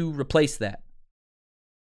have to replace that.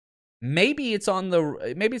 Maybe it's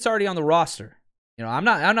already on the roster. I'm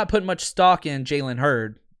not putting much stock in Jalen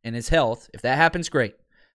Hurd and his health. If that happens, great.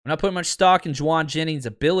 I'm not putting much stock in Juwan Jennings'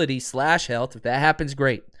 ability/health. If that happens,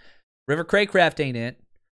 great. River Craycraft ain't it.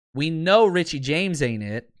 We know Richie James ain't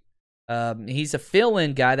it. He's a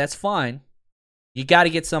fill-in guy. That's fine. You got to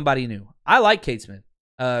get somebody new. I like Cade Smith.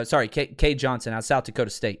 Cade Johnson out of South Dakota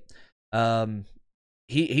State.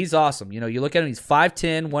 He's awesome. You look at him, he's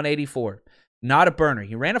 5'10", 184. Not a burner.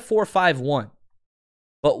 He ran a 4.51.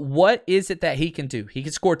 But what is it that he can do? He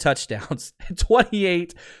can score touchdowns.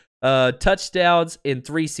 28 touchdowns in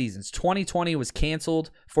 3 seasons. 2020 was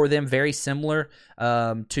canceled for them, very similar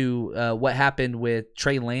to what happened with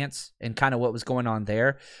Trey Lance and kind of what was going on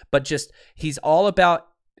there. But just, he's all about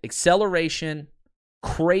acceleration,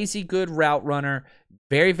 crazy good route runner,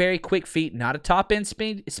 very, very quick feet, not a top-end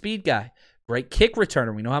speed guy. Great kick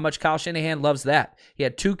returner. We know how much Kyle Shanahan loves that. He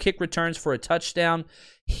had 2 kick returns for a touchdown.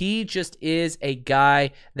 He just is a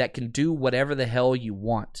guy that can do whatever the hell you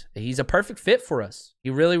want. He's a perfect fit for us. He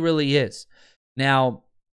really, really is. Now,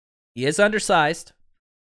 he is undersized.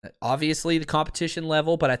 Obviously, the competition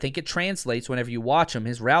level, but I think it translates whenever you watch him.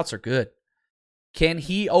 His routes are good. Can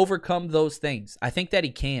he overcome those things? I think that he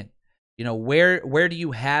can. Where do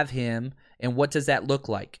you have him, and what does that look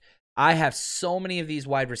like? I have so many of these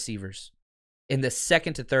wide receivers in the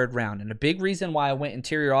 2nd to 3rd round. And a big reason why I went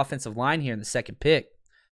interior offensive line here in the 2nd pick,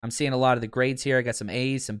 I'm seeing a lot of the grades here. I got some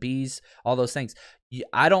A's, some B's, all those things.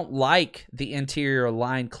 I don't like the interior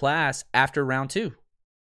line class after round 2.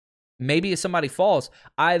 Maybe if somebody falls.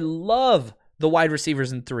 I love the wide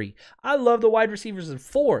receivers in 3. I love the wide receivers in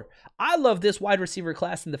 4. I love this wide receiver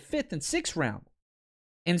class in the 5th and 6th round.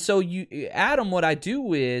 And so Adam, what I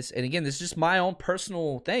do is, and again, this is just my own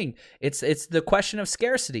personal thing. It's the question of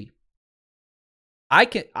scarcity.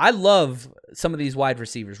 I love some of these wide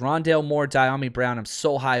receivers. Rondale Moore, Dyami Brown, I'm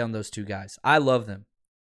so high on those 2 guys. I love them.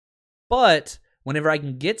 But whenever I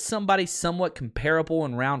can get somebody somewhat comparable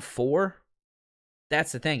in round 4,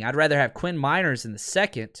 that's the thing. I'd rather have Quinn Miners in the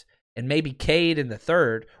 2nd and maybe Cade in the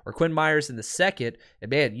 3rd, or Quinn Myers in the 2nd. And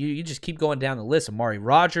man, you just keep going down the list. Amari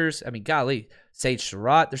Rogers, golly, Sage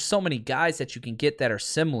Surratt. There's so many guys that you can get that are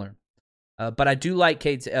similar. But I do like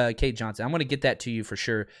Cade Johnson. I'm going to get that to you for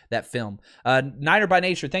sure, that film. Niner by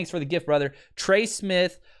Nature, thanks for the gift, brother. Trey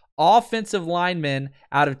Smith, offensive lineman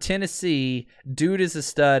out of Tennessee. Dude is a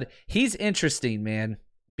stud. He's interesting, man,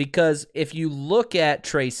 because if you look at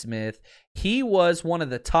Trey Smith, he was one of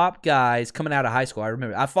the top guys coming out of high school. I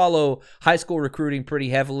remember, I follow high school recruiting pretty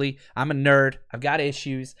heavily. I'm a nerd. I've got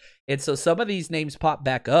issues. And so some of these names pop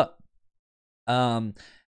back up.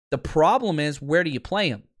 The problem is, where do you play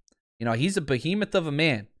him? He's a behemoth of a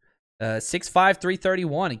man. 6'5",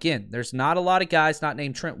 331. Again, there's not a lot of guys not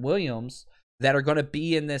named Trent Williams that are going to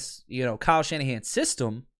be in this, Kyle Shanahan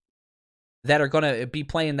system that are going to be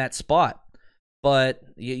playing that spot. But,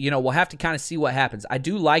 we'll have to kind of see what happens. I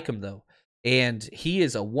do like him, though. And he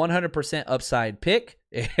is a 100% upside pick.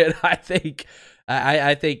 And I think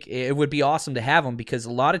it would be awesome to have him, because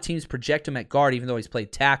a lot of teams project him at guard, even though he's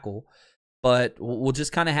played tackle. But we'll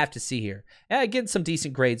just kind of have to see here. Getting some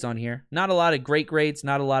decent grades on here. Not a lot of great grades,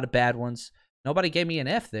 not a lot of bad ones. Nobody gave me an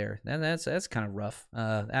F there. That's kind of rough.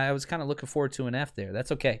 I was kind of looking forward to an F there.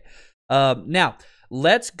 That's okay. Now,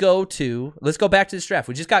 let's go back to this draft.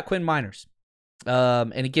 We just got Quinn Miners.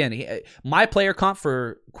 And again, my player comp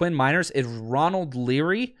for Quinn Miners is Ronald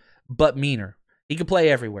Leary, but meaner. He can play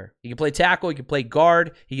everywhere. He can play tackle. He can play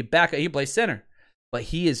guard. He can back up. He can play center. But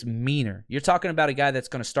he is meaner. You're talking about a guy that's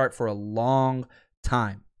going to start for a long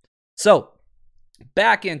time. So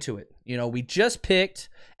back into it. We just picked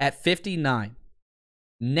at 59.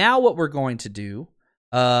 Now what we're going to do,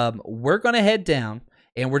 we're going to head down,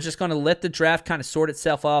 and we're just going to let the draft kind of sort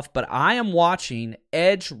itself off. But I am watching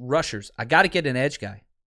edge rushers. I got to get an edge guy.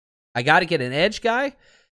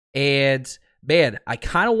 And, man, I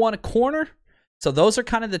kind of want a corner. So those are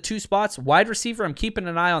kind of the two spots. Wide receiver, I'm keeping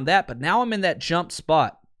an eye on that. But now I'm in that jump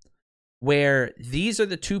spot where these are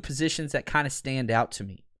the two positions that kind of stand out to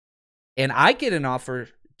me. And I get an offer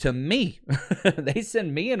to me. They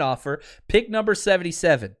send me an offer. Pick number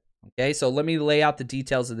 77. Okay, so let me lay out the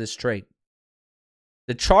details of this trade.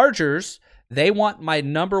 The Chargers, they want my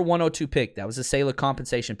number 102 pick. That was a Sailor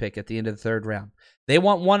compensation pick at the end of the third round. They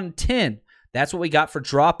want 110. That's what we got for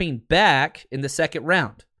dropping back in the second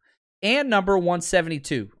round. And number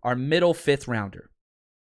 172, our middle fifth rounder,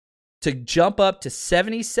 to jump up to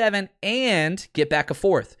 77 and get back a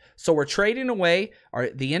fourth. So we're trading away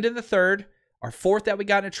the end of the third, our fourth that we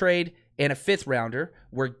got in a trade, and a fifth rounder.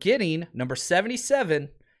 We're getting number 77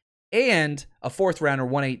 and a fourth rounder,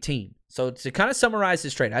 118. So to kind of summarize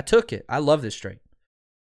this trade, I took it. I love this trade.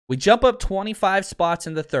 We jump up 25 spots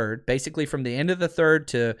in the third, basically from the end of the third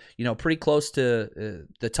to, pretty close to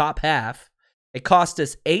the top half. It cost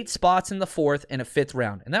us 8 spots in the fourth and a fifth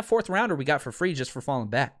round. And that fourth rounder we got for free just for falling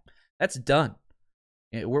back. That's done.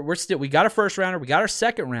 We got a first rounder. We got our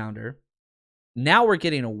second rounder. Now we're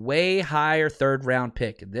getting a way higher third round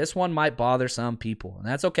pick. This one might bother some people, and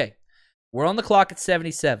that's okay. We're on the clock at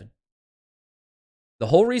 77. The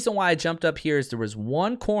whole reason why I jumped up here is there was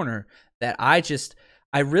one corner that I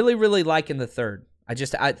really, really like in the third.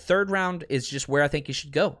 Third round is just where I think you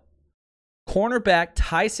should go. Cornerback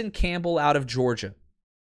Tyson Campbell out of Georgia.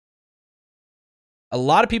 A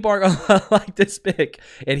lot of people are going to like this pick,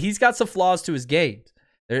 and he's got some flaws to his game.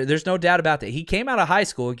 There's no doubt about that. He came out of high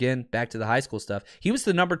school, again, back to the high school stuff. He was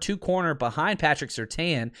the number 2 corner behind Patrick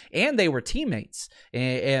Surtain, and they were teammates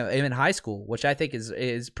in high school, which I think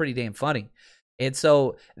is pretty damn funny. And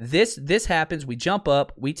so this happens. We jump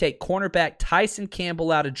up. We take cornerback Tyson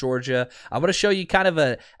Campbell out of Georgia. I'm going to show you kind of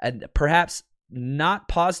a perhaps not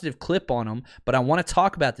positive clip on him, but I want to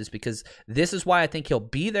talk about this because this is why I think he'll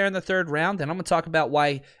be there in the third round, and I'm going to talk about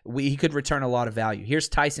why he could return a lot of value. Here's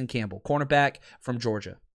Tyson Campbell, cornerback from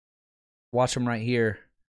Georgia. Watch him right here.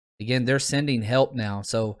 Again, they're sending help now,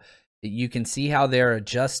 so you can see how they're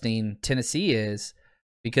adjusting. Tennessee is,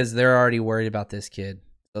 because they're already worried about this kid.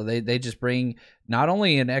 So they just bring not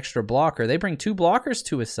only an extra blocker, they bring 2 blockers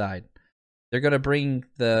to his side. They're going to bring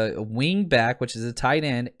the wing back, which is a tight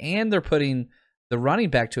end, and they're putting the running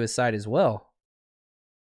back to his side as well.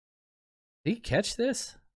 Did he catch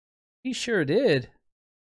this? He sure did.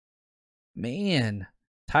 Man,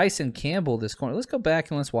 Tyson Campbell, this corner. Let's go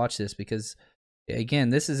back and let's watch this because, again,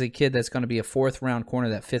 this is a kid that's going to be a 4th round corner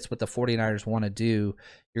that fits what the 49ers want to do.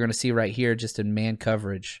 You're going to see right here just in man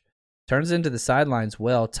coverage. Turns into the sidelines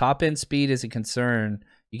well. Top end speed is a concern.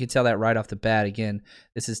 You can tell that right off the bat. Again,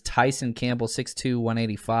 this is Tyson Campbell, 6'2",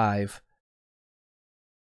 185.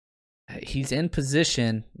 He's in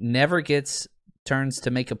position, never gets turns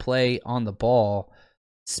to make a play on the ball.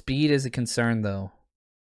 Speed is a concern, though.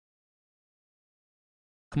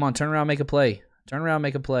 Come on, turn around, make a play. Turn around,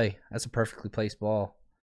 make a play. That's a perfectly placed ball.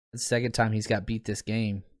 That's the second time he's got beat this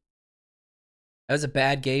game. That was a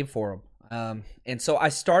bad game for him. And so I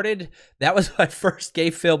started, that was my first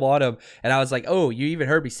game film on him, and I was like, oh, you even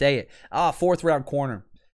heard me say it. 4th round corner.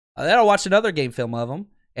 Then I watched another game film of him,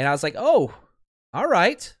 and I was like, oh, all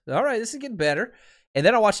right, this is getting better. And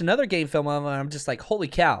then I watched another game film of him, and I'm just like, holy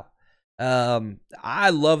cow. I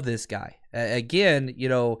love this guy. Again,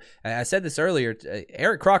 I said this earlier,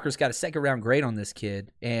 Eric Crocker's got a 2nd round grade on this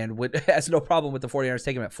kid, and has no problem with the 49ers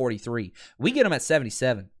taking him at 43. We get him at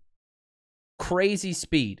 77. Crazy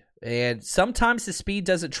speed. And sometimes the speed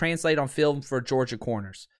doesn't translate on film for Georgia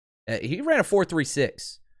corners. He ran a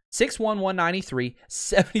 4.36, 6'1", 193,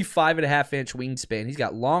 75.5-inch wingspan. He's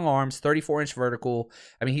got long arms, 34-inch vertical.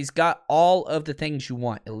 I mean, he's got all of the things you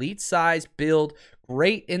want. Elite size, build,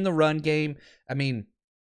 great in the run game. I mean,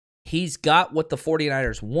 he's got what the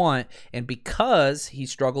 49ers want. And because he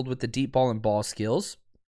struggled with the deep ball and ball skills,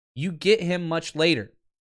 you get him much later.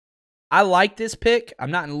 I like this pick.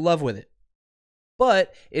 I'm not in love with it.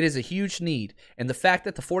 But it is a huge need. And the fact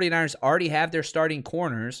that the 49ers already have their starting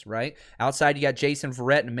corners, right? Outside, you got Jason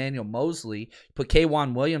Verrett and Emmanuel Mosley. Put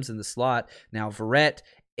K'Wan Williams in the slot. Now, Verrett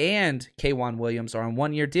and K'Wan Williams are on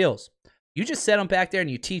 1-year deals. You just set them back there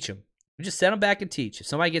and you teach them. You just set them back and teach. If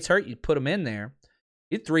somebody gets hurt, you put them in there.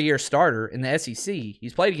 He's a 3-year starter in the SEC.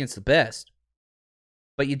 He's played against the best.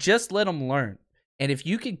 But you just let him learn. And if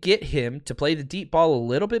you could get him to play the deep ball a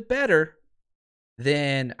little bit better,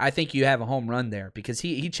 then I think you have a home run there because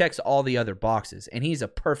he checks all the other boxes, and he's a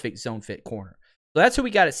perfect zone fit corner. So that's who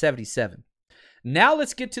we got at 77. Now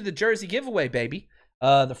let's get to the jersey giveaway, baby.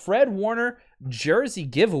 The Fred Warner jersey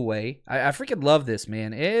giveaway. I freaking love this,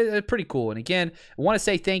 man. It's pretty cool. And again, I want to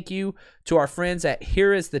say thank you to our friends at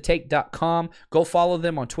hereisthetake.com. Go follow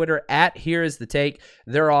them on Twitter at hereisthetake.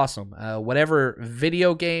 They're awesome. Whatever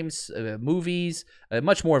video games, movies,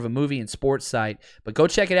 much more of a movie and sports site. But go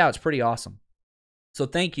check it out. It's pretty awesome. So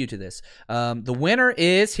thank you to this. The winner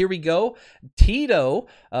is, here we go, Tito.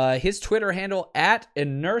 His Twitter handle at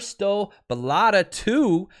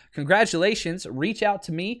ErnestoBalada2. Congratulations. Reach out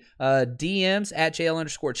to me. DMs at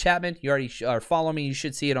JL_Chapman. You already are following me. You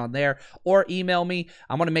should see it on there. Or email me.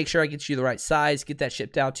 I'm going to make sure I get you the right size, get that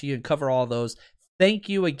shipped out to you, and cover all those. Thank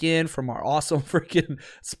you again from our awesome freaking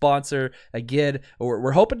sponsor. Again,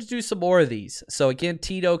 we're hoping to do some more of these. So again,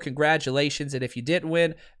 Tito, congratulations. And if you didn't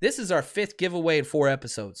win, this is our 5th giveaway in 4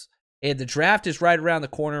 episodes. And the draft is right around the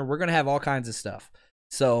corner. We're going to have all kinds of stuff.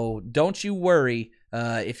 So don't you worry.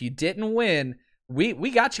 If you didn't win,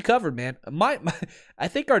 we got you covered, man. I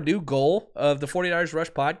think our new goal of the 49ers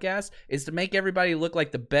Rush podcast is to make everybody look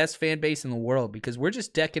like the best fan base in the world because we're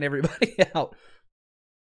just decking everybody out.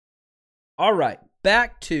 All right,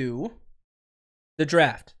 back to the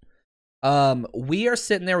draft. We are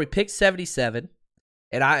sitting there. We picked 77,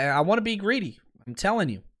 and I want to be greedy. I'm telling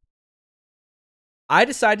you. I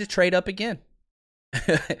decided to trade up again.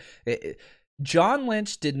 John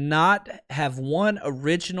Lynch did not have one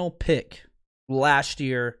original pick last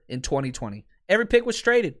year in 2020. Every pick was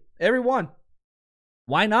traded. Every one.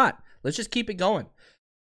 Why not? Let's just keep it going.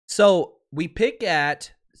 So we pick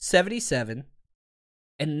at 77.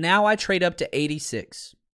 And now I trade up to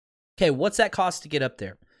 86. Okay, what's that cost to get up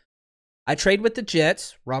there? I trade with the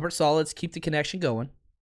Jets. Robert Solids, keep the connection going.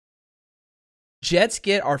 Jets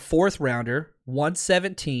get our 4th rounder,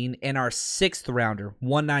 117, and our 6th rounder,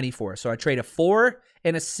 194. So I trade a 4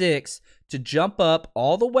 and a 6 to jump up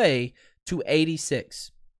all the way to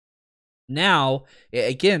 86. Now,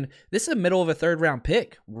 again, this is the middle of a 3rd round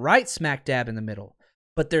pick, right smack dab in the middle.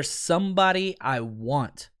 But there's somebody I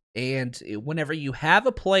want. And whenever you have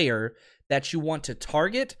a player that you want to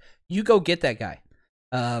target, you go get that guy.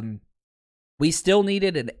 We still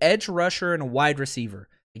needed an edge rusher and a wide receiver.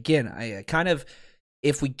 Again, I kind of,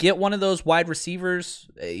 if we get one of those wide receivers,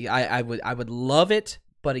 I would love it.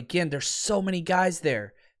 But again, there's so many guys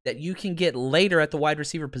there that you can get later at the wide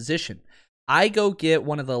receiver position. I go get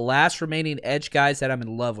one of the last remaining edge guys that I'm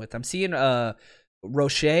in love with. I'm seeing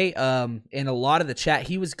Roche in a lot of the chat.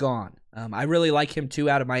 He was gone. I really like him too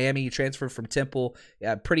out of Miami. He transferred from Temple.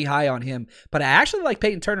 Pretty high on him. But I actually like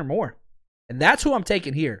Peyton Turner more. And that's who I'm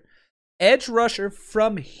taking here. Edge rusher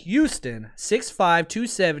from Houston, 6'5",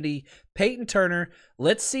 270, Peyton Turner.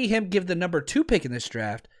 Let's see him give the number 2 pick in this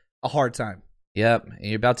draft a hard time. Yep, and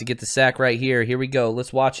you're about to get the sack right here. Here we go.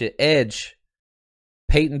 Let's watch it. Edge,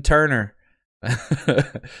 Peyton Turner.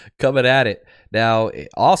 Coming at it. Now,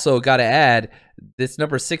 also got to add, this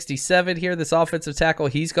number 67 here, this offensive tackle,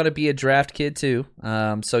 he's going to be a draft kid too.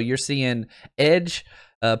 So you're seeing edge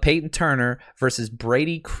Peyton Turner versus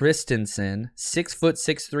Brady Christensen,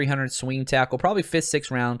 6'6", 300 swing tackle, probably 5th,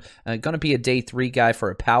 6th round. Going to be a day 3 guy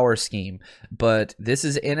for a power scheme. But this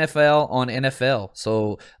is NFL on NFL.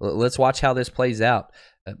 So let's watch how this plays out.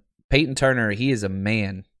 Peyton Turner, he is a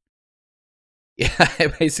man. Yeah,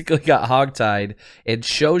 it basically got hogtied. It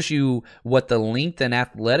shows you what the length and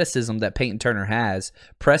athleticism that Peyton Turner has.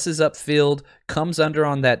 Presses upfield, comes under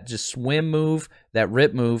on that just swim move, that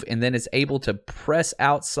rip move, and then is able to press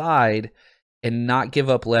outside and not give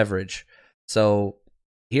up leverage. So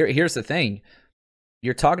here's the thing.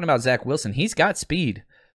 You're talking about Zach Wilson. He's got speed.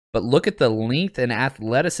 But look at the length and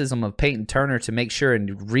athleticism of Peyton Turner to make sure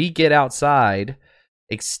and re-get outside,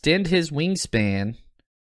 extend his wingspan,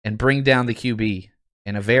 and bring down the QB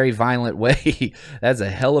in a very violent way. That's a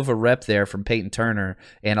hell of a rep there from Peyton Turner.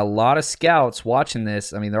 And a lot of scouts watching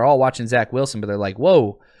this, I mean, they're all watching Zach Wilson, but they're like,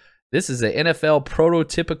 whoa, this is an NFL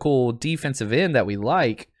prototypical defensive end that we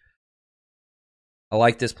like. I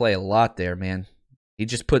like this play a lot there, man. He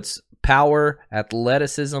just puts power,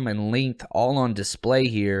 athleticism, and length all on display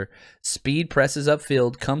here. Speed, presses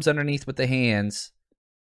upfield, comes underneath with the hands.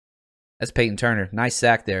 That's Peyton Turner. Nice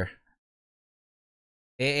sack there.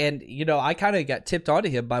 And, you know, I kind of got tipped onto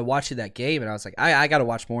him by watching that game, and I was like, I got to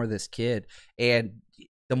watch more of this kid. And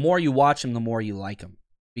the more you watch him, the more you like him,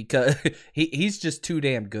 because he's just too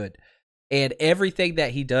damn good. And everything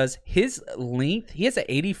that he does, his length, he has an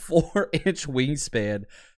 84-inch wingspan.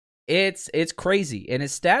 It's crazy. And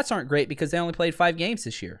his stats aren't great because they only played 5 games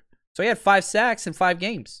this year. So he had 5 sacks in 5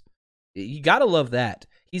 games. You got to love that.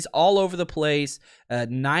 He's all over the place.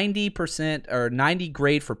 90% or 90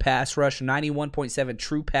 grade for pass rush, 91.7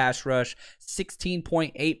 true pass rush,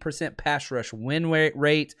 16.8% pass rush win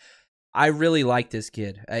rate. I really like this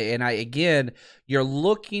kid. And again, you're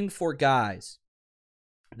looking for guys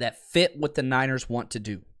that fit what the Niners want to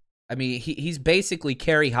do. I mean, he's basically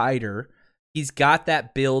Kerry Hyder. He's got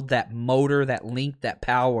that build, that motor, that length, that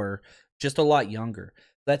power, just a lot younger.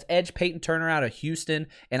 That's edge Peyton Turner out of Houston.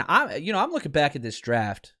 And I'm looking back at this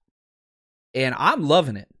draft, and I'm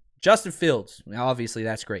loving it. Justin Fields, obviously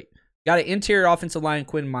that's great. Got an interior offensive line,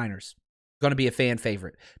 Quinn Miners. Going to be a fan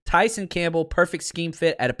favorite. Tyson Campbell, perfect scheme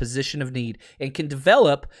fit at a position of need and can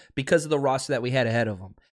develop because of the roster that we had ahead of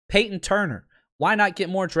him. Peyton Turner, why not get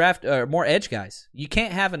more edge guys? You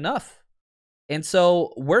can't have enough. And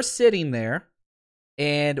so we're sitting there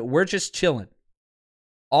and we're just chilling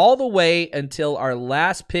all the way until our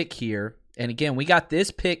last pick here. And again, we got this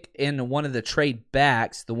pick in one of the trade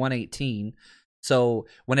backs, the 118. So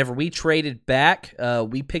whenever we traded back,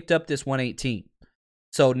 we picked up this 118.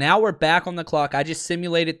 So now we're back on the clock. I just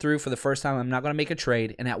simulated through for the first time. I'm not going to make a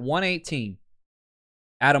trade. And at 118,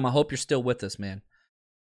 Adam, I hope you're still with us, man.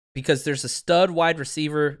 Because there's a stud wide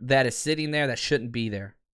receiver that is sitting there that shouldn't be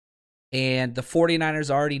there. And the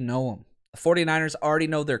 49ers already know him. The 49ers already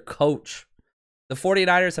know their coach. The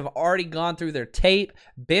 49ers have already gone through their tape,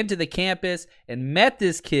 been to the campus, and met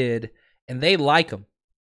this kid, and they like him.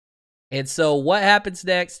 And so what happens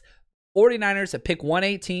next? 49ers at pick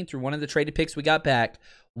 118 through one of the traded picks we got back.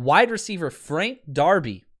 Wide receiver Frank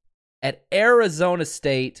Darby at Arizona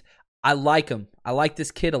State. I like him. I like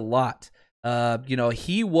this kid a lot.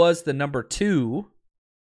 He was the number 2.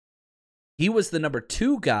 He was the number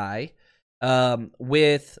 2 guy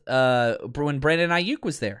when Brandon Ayuk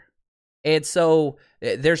was there. And so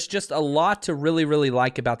there's just a lot to really, really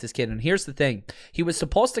like about this kid. And here's the thing. He was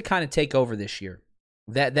supposed to kind of take over this year.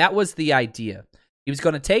 That was the idea. He was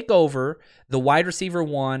going to take over the wide receiver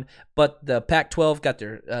 1, but the Pac-12 got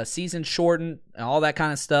their season shortened and all that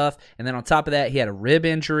kind of stuff. And then on top of that, he had a rib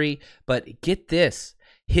injury. But get this.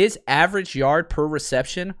 His average yard per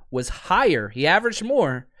reception was higher. He averaged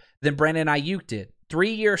more than Brandon Ayuk did.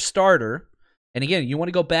 3-year starter. And again, you want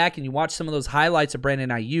to go back and you watch some of those highlights of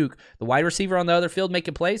Brandon Ayuk. The wide receiver on the other field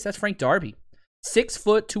making plays, that's Frank Darby. 6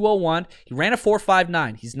 foot, 201. He ran a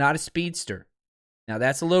 4.59. He's not a speedster. Now,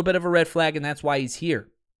 that's a little bit of a red flag, and that's why he's here.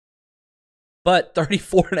 But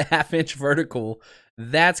 34.5-inch vertical,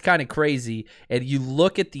 that's kind of crazy. And you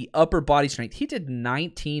look at the upper body strength. He did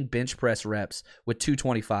 19 bench press reps with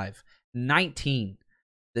 225. 19.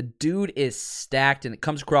 The dude is stacked, and it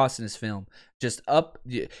comes across in his film.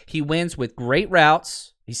 He wins with great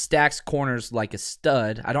routes. He stacks corners like a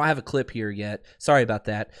stud. I don't have a clip here yet. Sorry about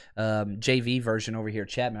that. JV version over here.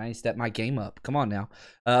 Chapman, I need to step my game up. Come on now.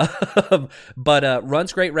 But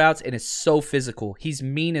runs great routes and is so physical. He's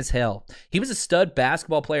mean as hell. He was a stud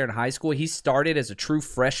basketball player in high school. He started as a true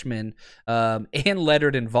freshman and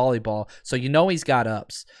lettered in volleyball. So you know he's got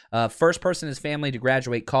ups. First person in his family to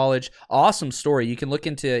graduate college. Awesome story. You can look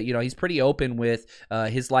into, he's pretty open with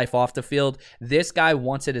his life off the field. This guy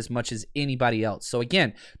wants it as much as anybody else. So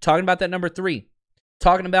again, talking about that number 3,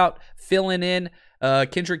 talking about filling in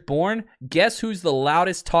Kendrick Bourne, guess who's the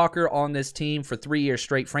loudest talker on this team for 3 years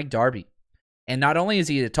straight? Frank Darby. And not only is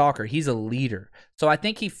he a talker, he's a leader. So I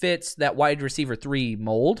think he fits that wide receiver 3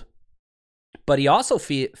 mold, but he also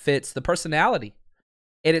fits the personality.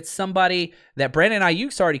 And it's somebody that Brandon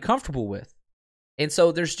Ayuk's already comfortable with. And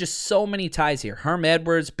so there's just so many ties here. Herm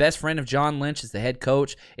Edwards, best friend of John Lynch, is the head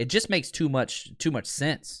coach. It just makes too much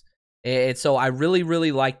sense. And so I really,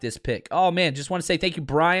 really like this pick. Oh, man, just want to say thank you,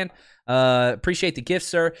 Brian. Appreciate the gift,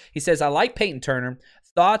 sir. He says, I like Peyton Turner.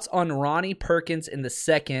 Thoughts on Ronnie Perkins in the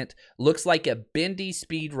second? Looks like a bendy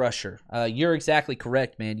speed rusher. You're exactly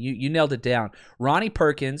correct, man. You nailed it down. Ronnie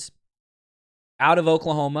Perkins, out of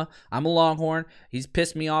Oklahoma. I'm a Longhorn. He's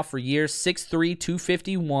pissed me off for years. 6'3",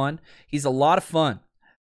 251. He's a lot of fun.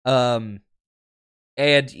 And,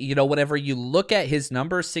 whenever you look at his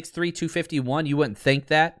numbers, 6'3", 251, you wouldn't think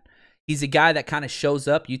that. He's a guy that kind of shows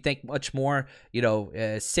up. You think much more,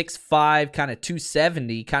 6'5", kind of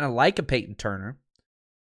 270, kind of like a Peyton Turner.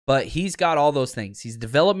 But he's got all those things. He's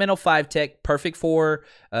developmental 5 tech, perfect for,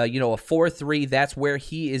 a 4.3. That's where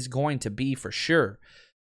he is going to be for sure.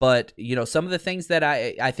 But, some of the things that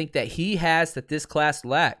I think that he has that this class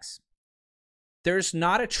lacks, there's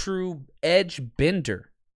not a true edge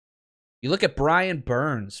bender. You look at Brian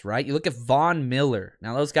Burns, right? You look at Von Miller.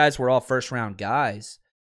 Now, those guys were all first-round guys.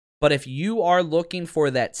 But if you are looking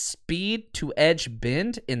for that speed to edge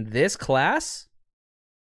bend in this class,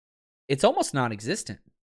 it's almost non-existent.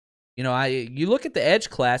 You look at the edge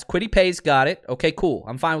class. Kwity Paye's got it. Okay, cool.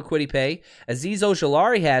 I'm fine with Kwity Paye. Azeez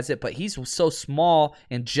Ojulari has it, but he's so small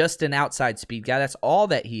and just an outside speed guy. That's all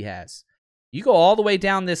that he has. You go all the way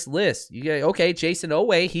down this list. You get, okay, Jason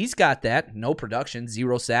Oweh, he's got that. No production,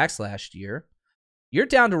 0 sacks last year. You're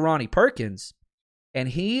down to Ronnie Perkins, and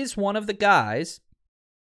he's one of the guys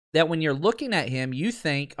that when you're looking at him, you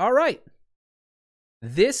think, all right,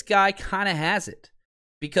 this guy kind of has it.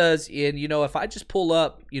 Because, if I just pull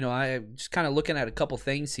up, I'm just kind of looking at a couple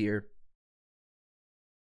things here.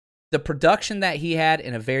 The production that he had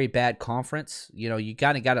in a very bad conference, you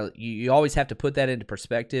kind of got to, you always have to put that into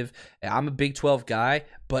perspective. I'm a Big 12 guy,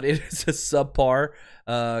 but it is a subpar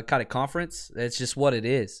kind of conference. That's just what it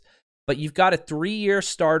is. But you've got a 3-year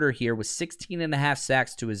starter here with 16.5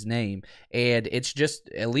 sacks to his name, and it's just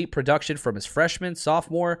elite production from his freshman,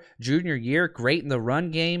 sophomore, junior year. Great in the run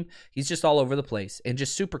game. He's just all over the place and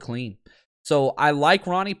just super clean. So I like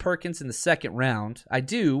Ronnie Perkins in the second round. I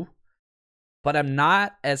do, but I'm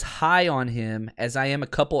not as high on him as I am a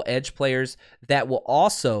couple edge players that will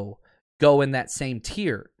also go in that same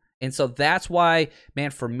tier. And so that's why, man,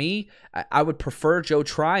 for me, I would prefer Joe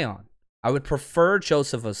Tryon. I would prefer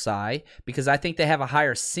Joseph Ossai because I think they have a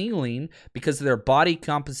higher ceiling because of their body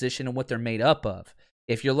composition and what they're made up of.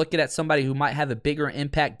 If you're looking at somebody who might have a bigger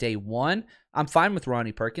impact day one, I'm fine with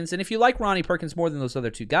Ronnie Perkins. And if you like Ronnie Perkins more than those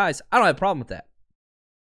other two guys, I don't have a problem with that.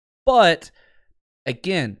 But,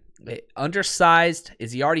 again, undersized,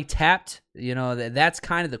 is he already tapped? That's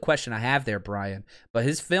kind of the question I have there, Brian. But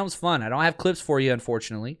his film's fun. I don't have clips for you,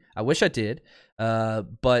 unfortunately. I wish I did.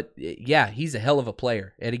 But yeah, he's a hell of a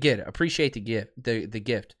player. And again, appreciate the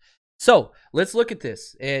gift. So let's look at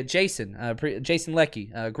this. Jason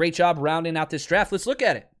Leckie, great job rounding out this draft. Let's look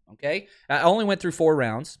at it. Okay, I only went through 4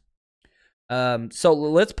 rounds. So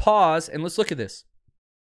let's pause and let's look at this.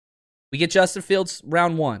 We get Justin Fields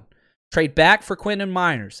round 1. Trade back for Quentin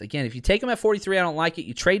Miners. Again, if you take him at 43, I don't like it.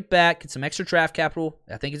 You trade back, get some extra draft capital.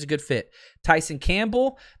 I think it's a good fit. Tyson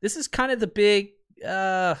Campbell. This is kind of the big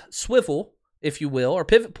swivel, if you will, or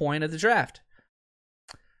pivot point of the draft.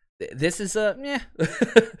 This is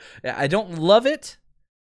I don't love it,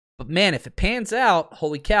 but man, if it pans out,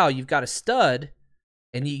 holy cow, you've got a stud,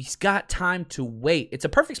 and he's got time to wait. It's a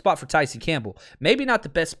perfect spot for Tyson Campbell. Maybe not the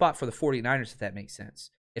best spot for the 49ers, if that makes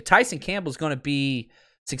sense. If Tyson Campbell's going to be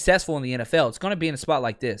successful in the NFL, it's going to be in a spot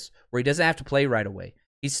like this, where he doesn't have to play right away.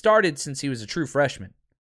 He started since he was a true freshman.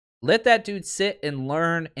 Let that dude sit and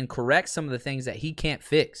learn and correct some of the things that he can't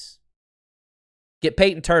fix. Get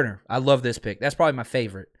Peyton Turner. I love this pick. That's probably my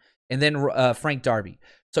favorite. And then Frank Darby.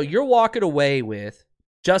 So you're walking away with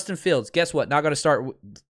Justin Fields. Guess what? Not going to start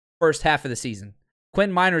first half of the season.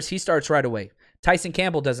 Quentin Miners, he starts right away. Tyson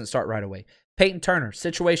Campbell doesn't start right away. Peyton Turner,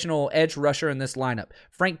 situational edge rusher in this lineup.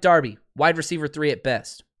 Frank Darby, wide receiver 3 at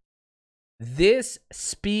best. This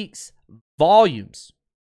speaks volumes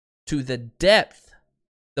to the depth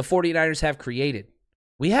the 49ers have created.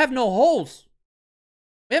 We have no holes.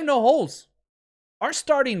 Our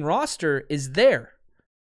starting roster is there.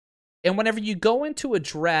 And whenever you go into a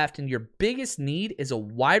draft and your biggest need is a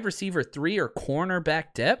wide receiver 3 or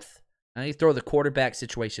cornerback depth, now you throw the quarterback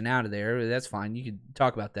situation out of there. That's fine. You can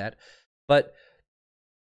talk about that. But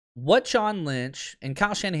what John Lynch and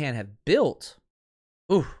Kyle Shanahan have built,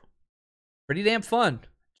 pretty damn fun.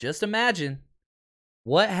 Just imagine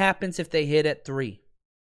what happens if they hit at 3.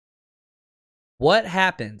 What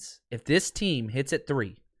happens if this team hits at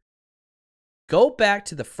 3? Go back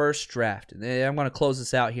to the first draft. And I'm going to close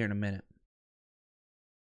this out here in a minute.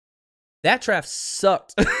 That draft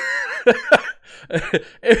sucked.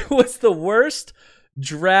 It was the worst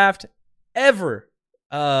draft ever.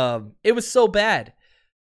 It was so bad.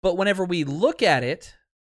 But whenever we look at it,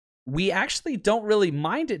 we actually don't really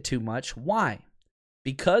mind it too much. Why?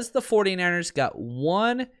 Because the 49ers got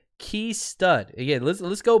one key stud. Again,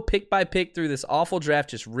 let's go pick by pick through this awful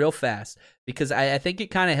draft just real fast, because I think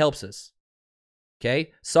it kind of helps us.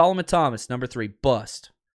 Okay? Solomon Thomas, number 3,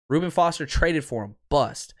 bust. Reuben Foster traded for him,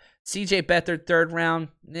 bust. CJ Beathard, 3rd round,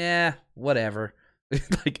 whatever.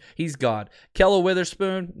 He's gone. Kello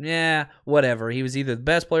Witherspoon, whatever. He was either the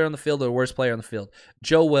best player on the field or the worst player on the field.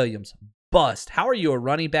 Joe Williams, bust. How are you a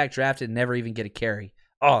running back drafted and never even get a carry?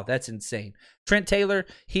 Oh, that's insane. Trent Taylor,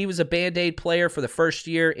 he was a Band-Aid player for the first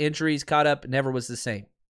year. Injuries caught up, never was the same.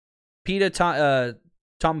 Pita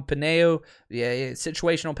Tompineo,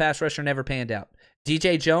 situational pass rusher, never panned out.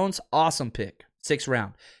 DJ Jones, awesome pick, 6th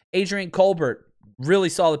round. Adrian Colbert, really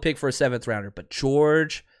solid pick for a 7th rounder. But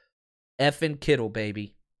George effing Kittle,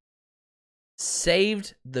 baby,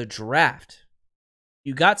 saved the draft.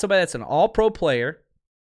 You got somebody that's an all-pro player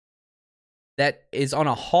that is on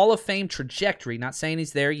a Hall of Fame trajectory, not saying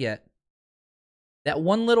he's there yet, That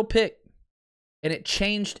one little pick, and it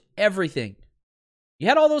changed everything. You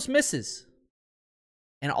had all those misses.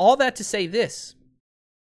 And all that to say this.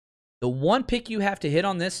 The one pick you have to hit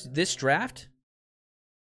on this draft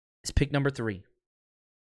is pick number 3.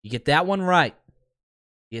 You get that one right.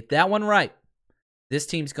 This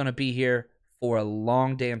team's going to be here for a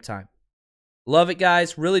long damn time. Love it,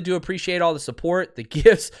 guys. Really do appreciate all the support, the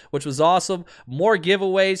gifts, which was awesome. More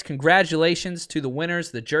giveaways. Congratulations to the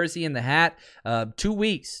winners, the jersey and the hat. 2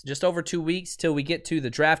 weeks, just over 2 weeks till we get to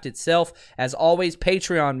the draft itself. As always,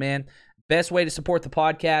 Patreon, man. Best way to support the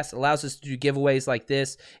podcast. Allows us to do giveaways like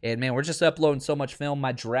this. And, man, we're just uploading so much film.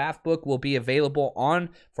 My draft book will be available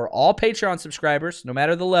for all Patreon subscribers, no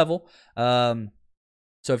matter the level.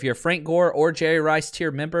 So if you're a Frank Gore or Jerry Rice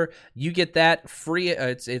tier member, you get that free.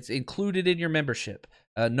 It's included in your membership.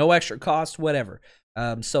 No extra cost, whatever.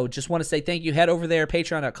 So just want to say thank you. Head over there,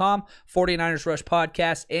 patreon.com, 49ers Rush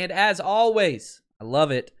Podcast. And as always, I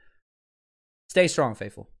love it. Stay strong,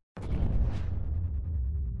 faithful.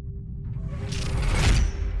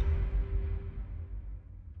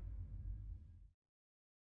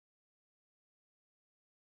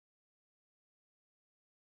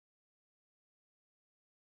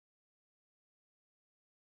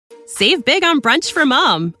 Save big on brunch for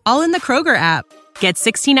mom, all in the Kroger app. Get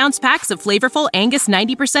 16-ounce packs of flavorful Angus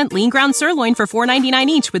 90% lean ground sirloin for $4.99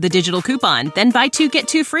 each with a digital coupon. Then buy 2, get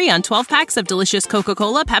 2 free on 12 packs of delicious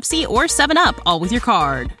Coca-Cola, Pepsi, or 7-Up, all with your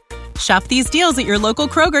card. Shop these deals at your local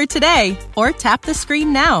Kroger today, or tap the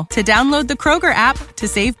screen now to download the Kroger app to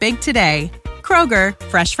save big today. Kroger,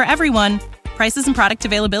 fresh for everyone. Prices and product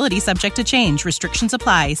availability subject to change. Restrictions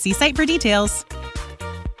apply. See site for details.